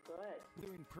feels good.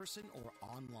 Whether in person or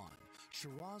online,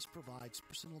 Shiraz provides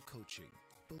personal coaching,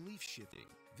 belief shifting.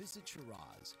 Visit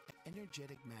Shiraz at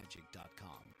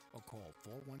energeticmagic.com or call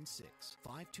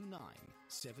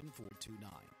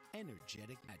 416-529-7429.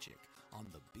 Energetic Magic on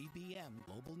the BBM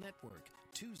Global Network,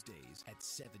 Tuesdays at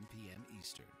 7 p.m.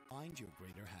 Eastern. Find your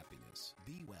greater happiness.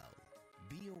 Be well.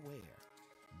 Be aware.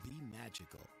 Be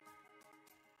magical.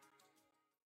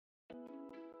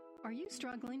 Are you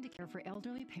struggling to care for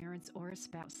elderly parents or a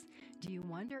spouse? Do you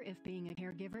wonder if being a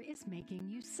caregiver is making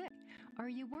you sick? Are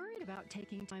you worried about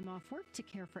taking time off work to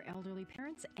care for elderly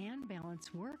parents and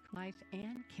balance work, life,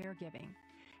 and caregiving?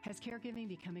 Has caregiving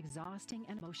become exhausting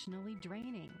and emotionally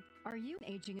draining? Are you an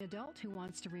aging adult who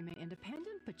wants to remain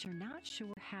independent, but you're not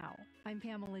sure how? I'm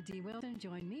Pamela D. Wilson.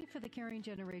 Join me for the Caring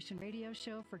Generation radio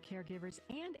show for caregivers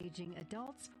and aging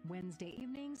adults, Wednesday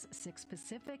evenings, 6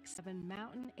 Pacific, 7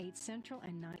 Mountain, 8 Central,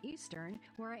 and 9 Eastern,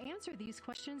 where I answer these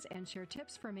questions and share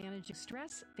tips for managing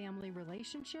stress, family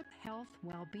relationship, health,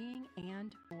 well-being,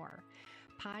 and more.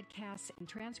 Podcasts and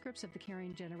transcripts of the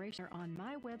Caring Generation are on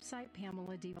my website,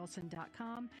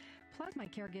 PamelaDWilson.com, plus my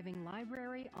caregiving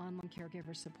library, online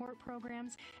caregiver support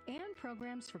programs, and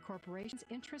programs for corporations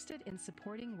interested in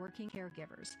supporting working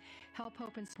caregivers. Help,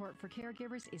 hope, and support for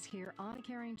caregivers is here on the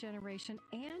Caring Generation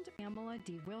and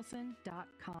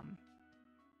PamelaDWilson.com.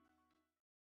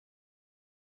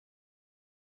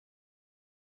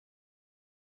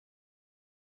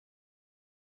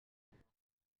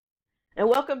 And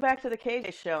welcome back to the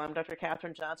KJ Show. I'm Dr.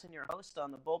 Katherine Johnson, your host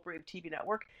on the Bold Brave TV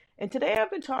network. And today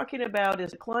I've been talking about,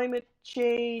 is it climate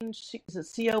change, is it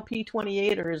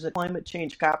COP28, or is it climate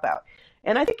change cop-out?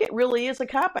 And I think it really is a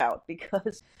cop-out,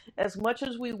 because as much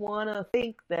as we want to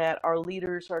think that our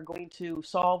leaders are going to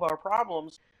solve our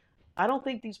problems, I don't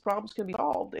think these problems can be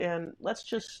solved. And let's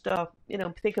just,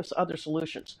 think of other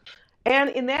solutions. And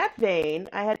in that vein,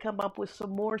 I had come up with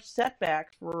some more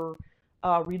setbacks for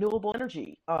renewable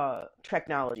energy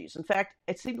technologies. In fact,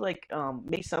 it seemed like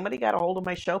maybe somebody got a hold of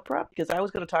my show prep, because I was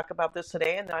going to talk about this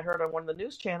today, and then I heard on one of the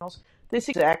news channels this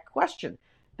exact question,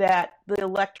 that the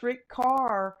electric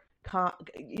car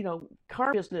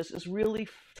business is really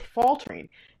faltering,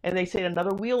 and they say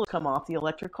another wheel has come off the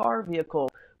electric car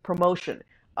vehicle promotion.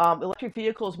 Electric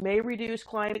vehicles may reduce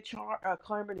climate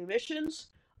emissions,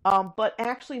 but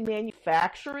actually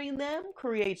manufacturing them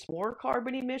creates more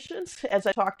carbon emissions, as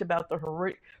I talked about the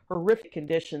horrific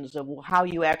conditions of how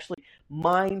you actually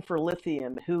mine for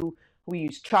lithium, we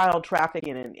use child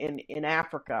trafficking in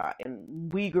Africa,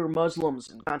 and Uyghur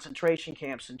Muslims in concentration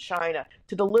camps in China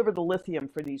to deliver the lithium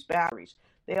for these batteries.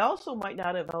 They also might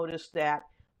not have noticed that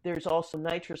there's also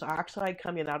nitrous oxide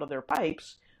coming out of their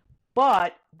pipes,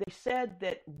 but they said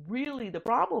that really the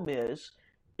problem is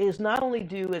not only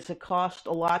does it cost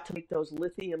a lot to make those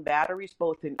lithium batteries,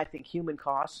 both in, I think, human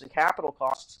costs and capital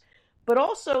costs, but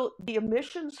also the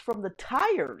emissions from the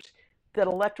tires that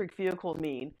electric vehicles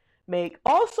make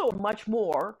also much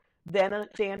more than a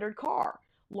standard car.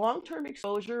 Long-term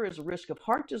exposure is a risk of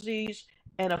heart disease,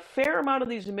 and a fair amount of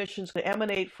these emissions can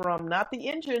emanate from not the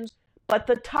engines, but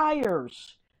the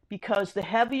tires, because the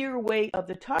heavier weight of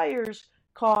the tires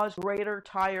cause greater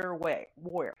tire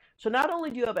wear. So not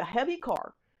only do you have a heavy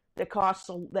car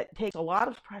that takes a lot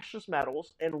of precious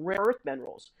metals and rare earth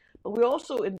minerals, but we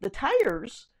also, in the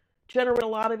tires, generate a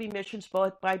lot of emissions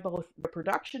by both the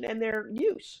production and their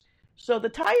use. So the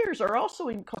tires are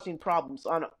also causing problems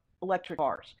on electric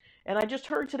cars. And I just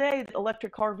heard today that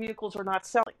electric car vehicles are not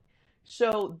selling.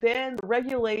 So then the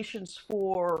regulations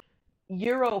for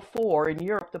Euro 4 in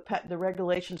Europe, the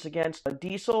regulations against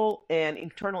diesel and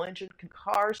internal engine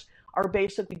cars are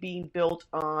basically being built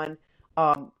on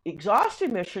exhaust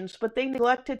emissions, but they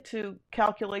neglected to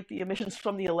calculate the emissions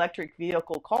from the electric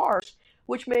vehicle cars,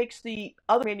 which makes the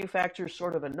other manufacturers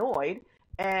sort of annoyed.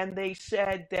 And they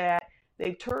said that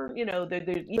they've turned,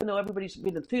 even though everybody's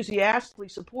been enthusiastically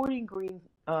supporting green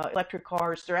electric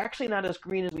cars, they're actually not as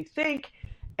green as we think.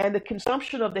 And the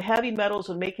consumption of the heavy metals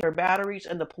in making their batteries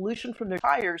and the pollution from their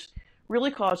tires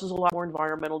really causes a lot more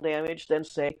environmental damage than,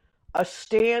 say, a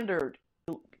standard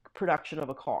production of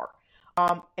a car.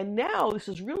 And now, this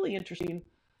is really interesting,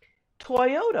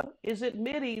 Toyota is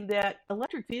admitting that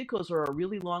electric vehicles are a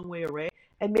really long way away,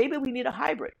 and maybe we need a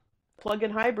hybrid.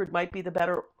 Plug-in hybrid might be the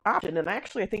better option, and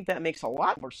actually I think that makes a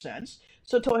lot more sense.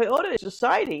 So Toyota is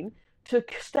deciding to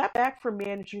step back from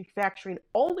manufacturing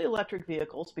only electric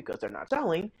vehicles because they're not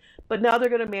selling, but now they're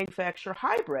going to manufacture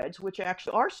hybrids, which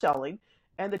actually are selling.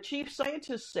 And the chief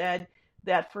scientist said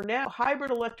that for now, hybrid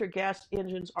electric gas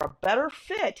engines are a better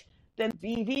fit than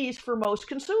EVs for most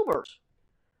consumers.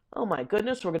 Oh my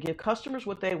goodness, we're going to give customers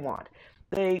what they want.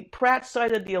 Pratt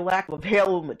cited the lack of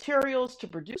available materials to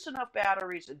produce enough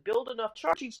batteries and build enough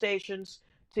charging stations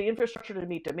to infrastructure to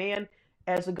meet demand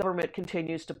as the government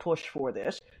continues to push for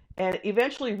this. And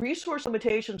eventually resource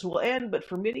limitations will end, but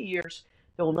for many years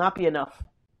there will not be enough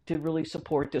to really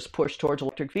support this push towards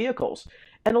electric vehicles.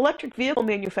 And electric vehicle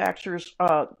manufacturers,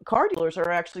 car dealers,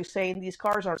 are actually saying these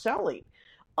cars aren't selling.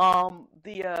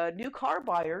 The new car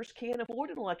buyers can't afford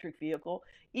an electric vehicle.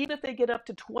 Even if they get up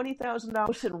to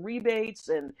 $20,000 in rebates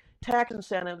and tax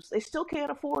incentives, they still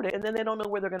can't afford it, and then they don't know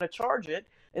where they're going to charge it.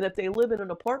 And if they live in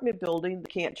an apartment building, they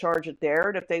can't charge it there.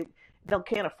 And if they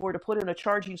can't afford to put in a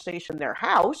charging station in their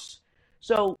house,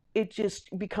 So it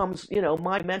just becomes,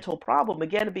 my mental problem.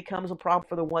 Again, it becomes a problem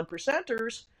for the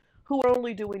 1%ers who are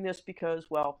only doing this because,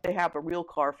 well, they have a real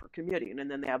car for commuting, and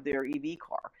then they have their EV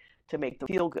car to make them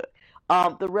feel good.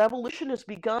 The revolution has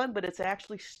begun, but it's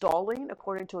actually stalling,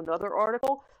 according to another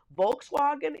article.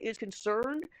 Volkswagen is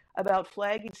concerned about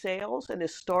flagging sales and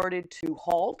has started to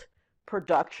halt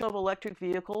production of electric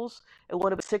vehicles at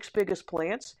one of its 6 biggest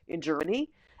plants in Germany.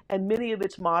 And many of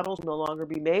its models will no longer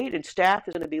be made, and staff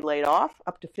is going to be laid off,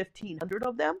 up to 1,500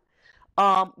 of them.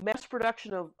 Mass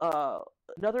production of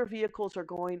other vehicles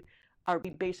are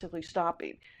basically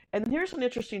stopping. And here's an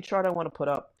interesting chart I want to put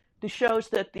up. This shows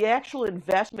that the actual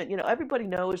investment, everybody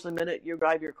knows the minute you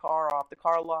drive your car off the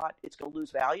car lot, it's going to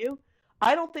lose value.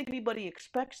 I don't think anybody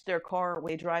expects their car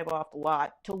when they drive off the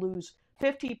lot to lose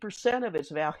 50% of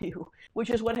its value, which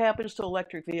is what happens to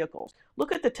electric vehicles.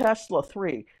 Look at the Tesla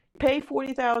 3. Pay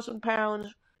 40,000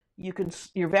 pounds,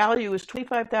 your value is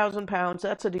 25,000 pounds.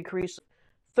 That's a decrease of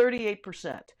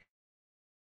 38%.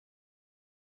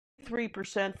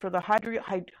 3% for the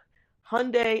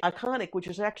Hyundai Ioniq, which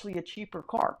is actually a cheaper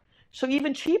car. So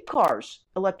even cheap cars,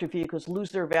 electric vehicles,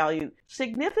 lose their value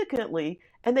significantly,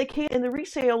 and they can't. And the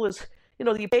resale is,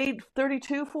 you paid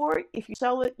 32 for it. If you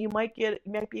sell it, you might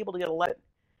be able to get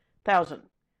 11,000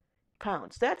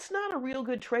 pounds. That's not a real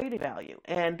good trading value,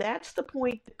 and that's the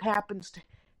point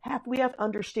that we have to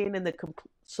understand in the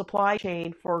supply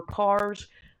chain for cars,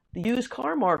 the used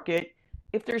car market.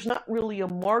 If there's not really a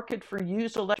market for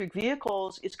used electric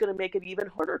vehicles, it's going to make it even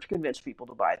harder to convince people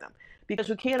to buy them, because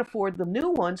we can't afford the new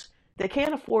ones. They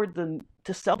can't afford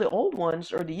to sell the old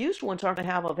ones, or the used ones aren't going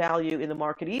to have a value in the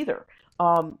market either.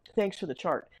 Thanks for the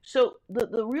chart. So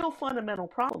the real fundamental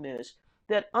problem is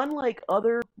that unlike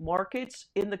other markets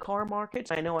in the car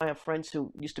markets, I know I have friends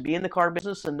who used to be in the car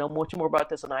business and know much more about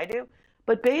this than I do,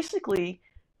 but basically,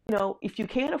 if you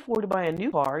can't afford to buy a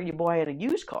new car, you buy a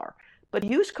used car. But a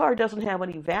used car doesn't have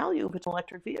any value if it's an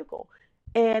electric vehicle.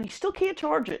 And you still can't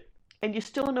charge it. And you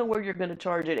still don't know where you're going to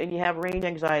charge it. And you have range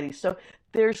anxiety. So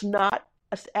there's not,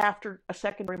 after a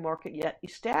secondary market yet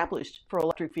established for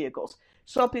electric vehicles.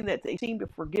 Something that they seem to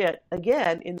forget,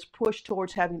 again, in this push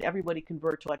towards having everybody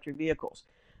convert to electric vehicles.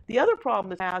 The other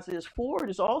problem it has is Ford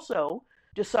is also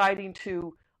deciding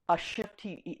to shift.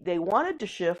 They wanted to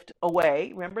shift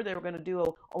away. Remember, they were going to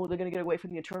they're going to get away from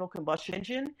the internal combustion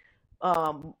engine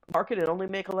market and only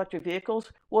make electric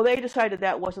vehicles. Well, they decided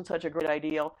that wasn't such a great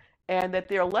idea, and that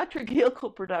their electric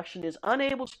vehicle production is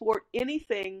unable to support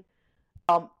anything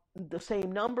the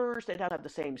same numbers. They don't have the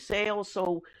same sales.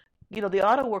 So, the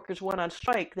auto workers went on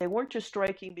strike. They weren't just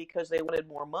striking because they wanted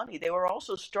more money. They were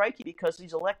also striking because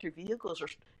these electric vehicles are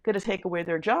going to take away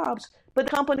their jobs, but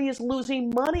the company is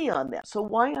losing money on that. So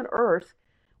why on earth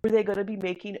were they going to be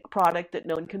making a product that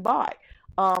no one can buy?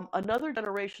 Another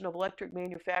generation of electric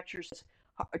manufacturers,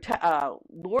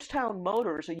 Lordstown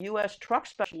Motors, a U.S. truck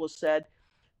specialist, said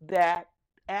that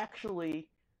actually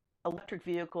electric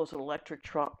vehicles and electric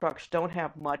trucks don't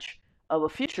have much of a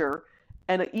future.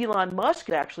 And Elon Musk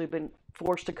had actually been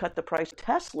forced to cut the price of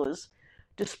Teslas,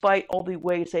 despite all the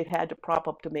ways they've had to prop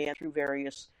up demand through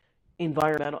various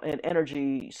environmental and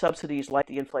energy subsidies like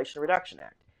the Inflation Reduction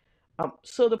Act.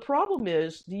 So the problem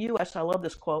is the U.S., I love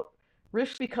this quote,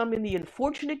 risks becoming the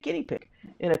unfortunate guinea pig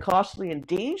in a costly and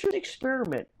dangerous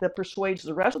experiment that persuades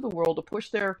the rest of the world to push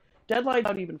their deadline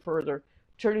out even further,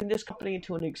 turning this company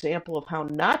into an example of how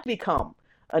not to become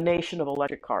a nation of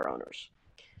electric car owners.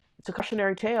 It's a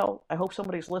cautionary tale. I hope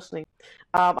somebody's listening.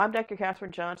 I'm Dr.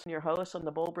 Katherine Johnson, your host on the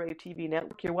Bold Brave TV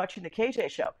network. You're watching The KJ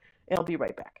Show, and I'll be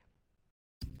right back.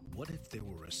 What if there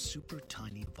were a super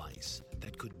tiny device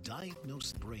that could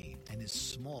diagnose the brain and is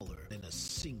smaller than a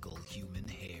single human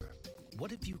hair?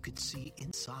 What if you could see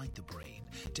inside the brain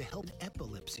to help an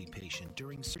epilepsy patient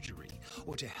during surgery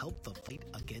or to help the fight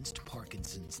against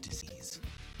Parkinson's disease?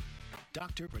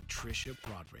 Dr. Patricia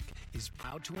Broderick is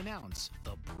proud to announce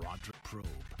the Broderick Probe,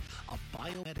 a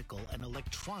biomedical and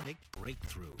electronic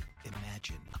breakthrough.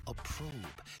 Imagine a probe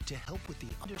to help with the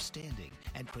understanding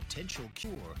and potential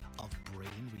cure of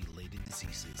brain-related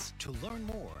diseases. To learn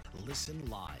more, listen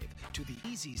live to the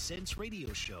Easy Sense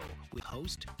Radio Show with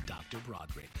host Dr.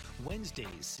 Broderick, Wednesdays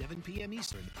 7 p.m.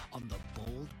 Eastern on the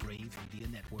Bold Brave Media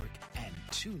Network and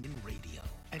TuneIn Radio.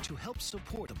 And to help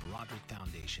support the Broderick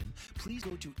Foundation, please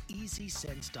go to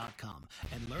EasySense.com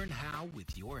and learn how,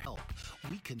 with your help,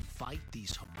 we can fight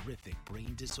these horrific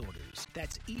brain disorders.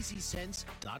 That's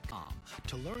EasySense.com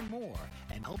to learn more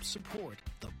and help support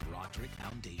the Broderick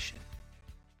Foundation.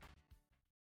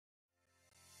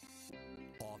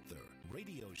 Author,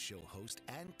 Radio show host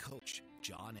and coach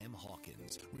John M.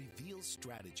 Hawkins reveals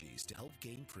strategies to help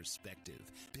gain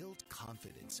perspective, build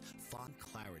confidence, find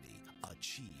clarity,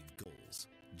 achieve goals.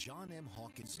 John M.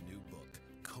 Hawkins' new book,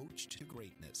 Coach to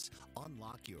Greatness,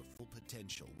 Unlock Your Full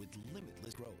Potential with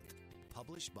Limitless Growth,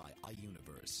 published by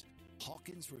iUniverse.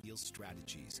 Hawkins reveals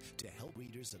strategies to help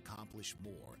readers accomplish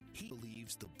more. He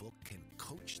believes the book can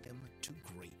coach them to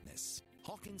greatness.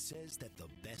 Hawkins says that the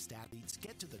best athletes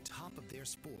get to the top of their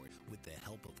sport with the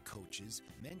help of coaches,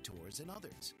 mentors, and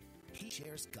others. He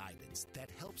shares guidance that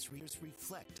helps readers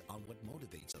reflect on what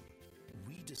motivates them,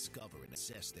 rediscover and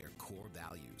assess their core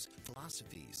values,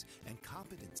 philosophies, and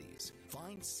competencies,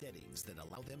 find settings that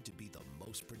allow them to be the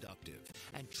most productive,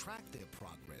 and track their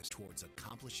progress towards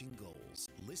accomplishing goals.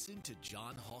 Listen to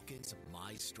John Hawkins'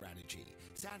 My Strategy,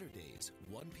 Saturdays,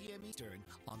 1 p.m. Eastern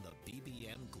on the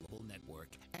BBM Global Network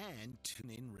and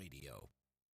TuneIn Radio.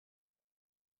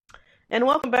 And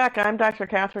welcome back. I'm Dr.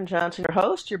 Katherine Johnson, your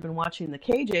host. You've been watching The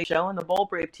KJ Show on the Bold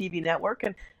Brave TV network.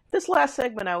 And this last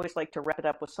segment, I always like to wrap it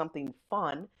up with something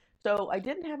fun. So I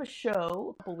didn't have a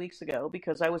show a couple weeks ago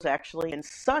because I was actually in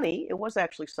sunny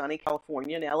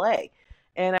California in LA.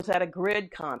 And I was at a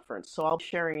grid conference. So I'll be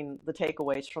sharing the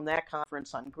takeaways from that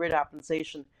conference on grid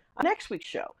optimization on next week's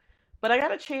show. But I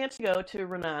got a chance to go to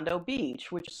Redondo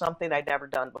Beach, which is something I'd never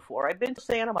done before. I've been to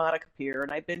Santa Monica Pier,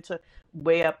 and I've been to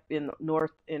way up in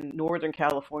Northern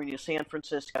California, San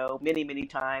Francisco, many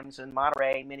times, and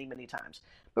Monterey many times.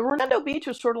 But Redondo Beach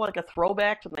was sort of like a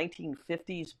throwback to the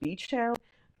 1950s beach town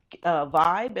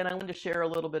vibe, and I wanted to share a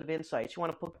little bit of insights. You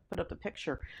want to put up the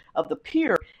picture of the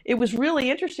pier. It was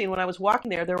really interesting. When I was walking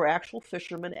there were actual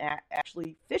fishermen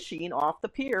actually fishing off the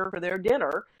pier for their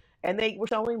dinner. And they were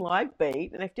selling live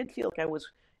bait, and I did feel like I was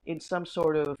in some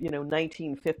sort of,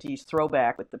 1950s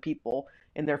throwback with the people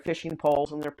and their fishing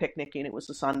poles and their picnicking. It was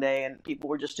a Sunday, and people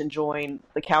were just enjoying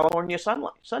the California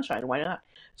sunshine. Why not?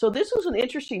 So this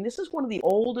is one of the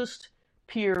oldest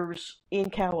piers in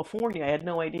California. I had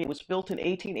no idea. It was built in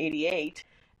 1888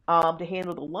 to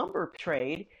handle the lumber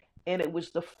trade, and it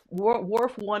was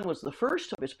Wharf 1 was the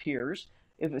first of its piers,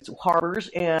 if it's harbors,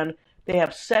 and they have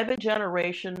it's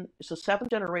a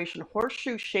seventh generation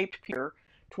horseshoe-shaped pier,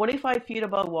 25 feet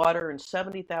above water and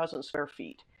 70,000 square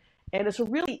feet. And it's a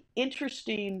really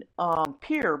interesting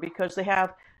pier because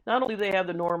not only they have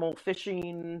the normal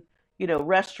fishing,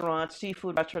 restaurants,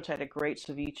 seafood restaurants, had a great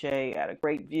ceviche, had a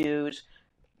great views,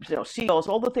 seagulls,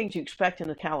 all the things you expect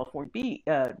in a California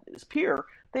pier.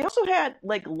 They also had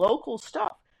like local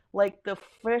stuff, like the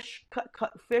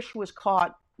fish was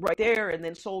caught right there and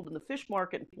then sold in the fish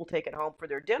market, and people take it home for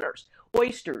their dinners.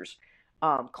 Oysters,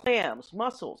 clams,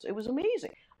 mussels. It was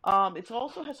amazing. It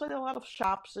also has a lot of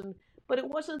shops, but it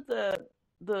wasn't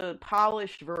the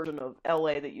polished version of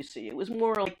LA that you see. It was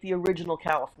more like the original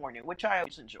California, which I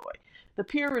always enjoy. The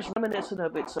pier is reminiscent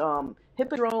of its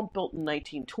hippodrome built in the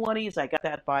 1920s. I got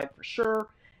that vibe for sure.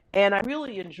 And I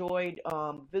really enjoyed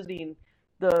visiting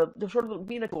the sort of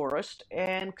being a tourist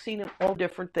and seeing all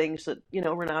different things that,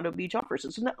 Redondo Beach offers.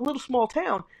 It's a little small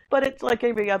town, but it's like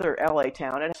every other LA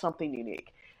town, and it's something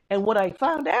unique. And what I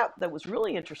found out that was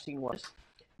really interesting was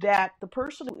that the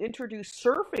person who introduced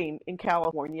surfing in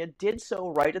California did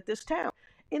so right at this town.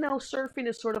 Surfing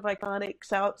is sort of iconic,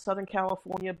 Southern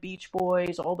California, Beach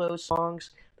Boys, all those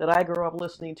songs that I grew up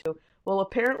listening to. Well,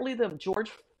 apparently the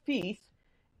George Feith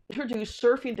introduced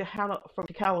surfing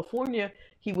to California.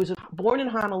 He was born in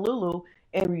Honolulu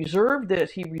and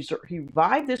he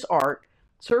revived this art,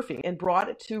 surfing, and brought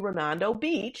it to Redondo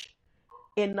Beach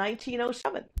in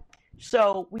 1907.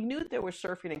 So we knew that there was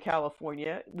surfing in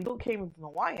California. We knew it came from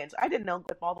Hawaiians. I didn't know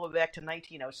all the way back to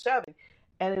 1907.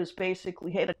 And it was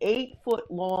basically, he had an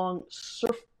 8-foot-long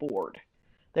surfboard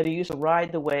that he used to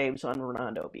ride the waves on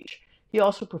Redondo Beach. He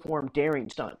also performed daring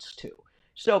stunts, too.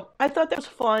 So I thought that was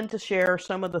fun to share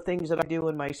some of the things that I do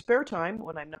in my spare time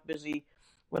when I'm not busy,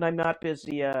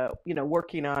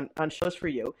 working on shows for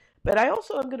you. But I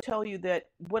also am going to tell you that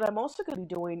what I'm also going to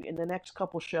be doing in the next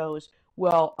couple shows,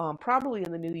 probably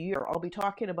in the new year, I'll be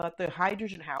talking about the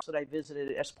hydrogen house that I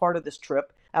visited as part of this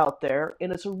trip out there.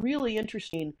 And it's a really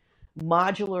interesting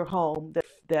modular home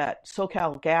that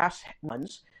SoCal Gas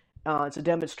runs. It's a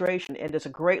demonstration, and it's a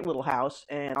great little house,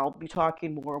 and I'll be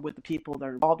talking more with the people that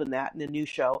are involved in that in the new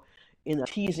show, in the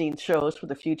teasing shows for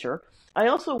the future. I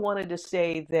also wanted to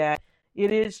say that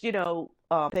it is,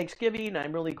 Thanksgiving.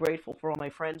 I'm really grateful for all my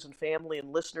friends and family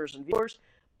and listeners and viewers,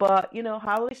 but,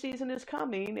 holiday season is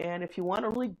coming, and if you want to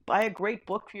really buy a great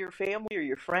book for your family or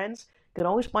your friends, you can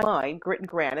always buy mine, Grit and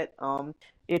Granite.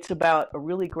 It's about a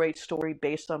really great story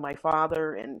based on my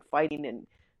father and fighting and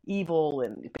evil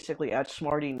and basically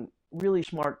outsmarting really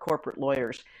smart corporate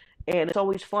lawyers. And it's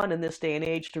always fun in this day and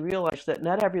age to realize that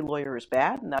not every lawyer is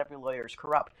bad and not every lawyer is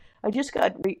corrupt. I just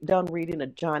got done reading a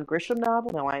John Grisham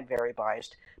novel. Now, I'm very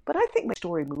biased, but I think my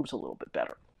story moves a little bit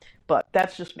better. But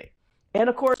that's just me. And,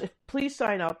 of course, please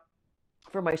sign up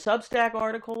for my Substack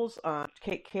articles on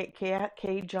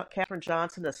Katherine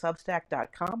Johnson at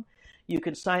Substack.com. You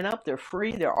can sign up. They're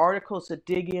free. They're articles that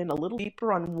dig in a little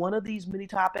deeper on one of these mini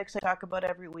topics I talk about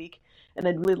every week. And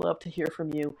I'd really love to hear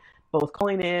from you, both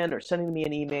calling in or sending me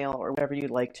an email or whatever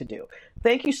you'd like to do.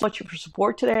 Thank you so much for your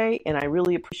support today, and I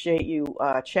really appreciate you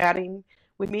chatting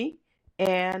with me.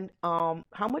 And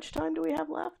how much time do we have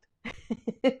left?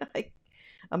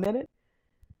 A minute?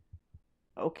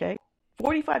 Okay.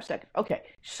 45 seconds. Okay.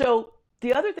 So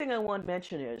the other thing I want to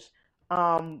mention is,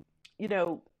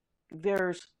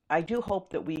 I do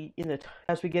hope that we,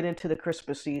 as we get into the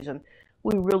Christmas season,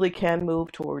 we really can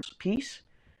move towards peace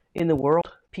in the world,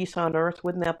 peace on earth.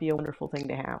 Wouldn't that be a wonderful thing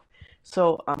to have?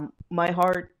 So my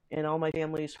heart and all my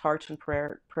family's hearts and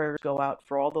prayers go out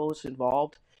for all those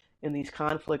involved in these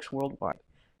conflicts worldwide.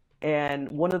 And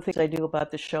one of the things I do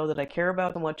about this show that I care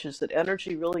about so much is that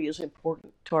energy really is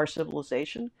important to our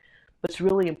civilization, but it's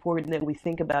really important that we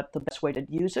think about the best way to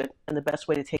use it and the best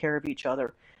way to take care of each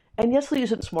other. And yes,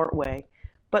 use it in a smart way,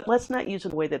 but let's not use it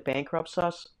in a way that bankrupts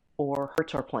us or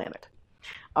hurts our planet.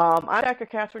 I'm Dr.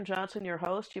 Katherine Johnson, your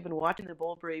host. You've been watching the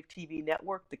Bold Brave TV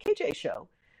network, The KJ Show,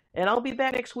 and I'll be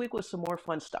back next week with some more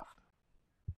fun stuff.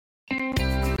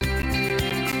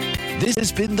 This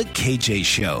has been The KJ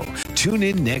Show. Tune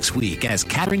in next week as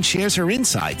Katherine shares her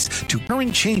insights to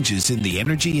current changes in the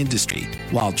energy industry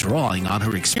while drawing on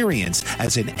her experience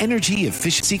as an energy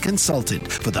efficiency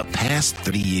consultant for the past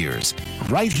 30 years.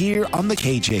 Right here on The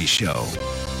KJ Show.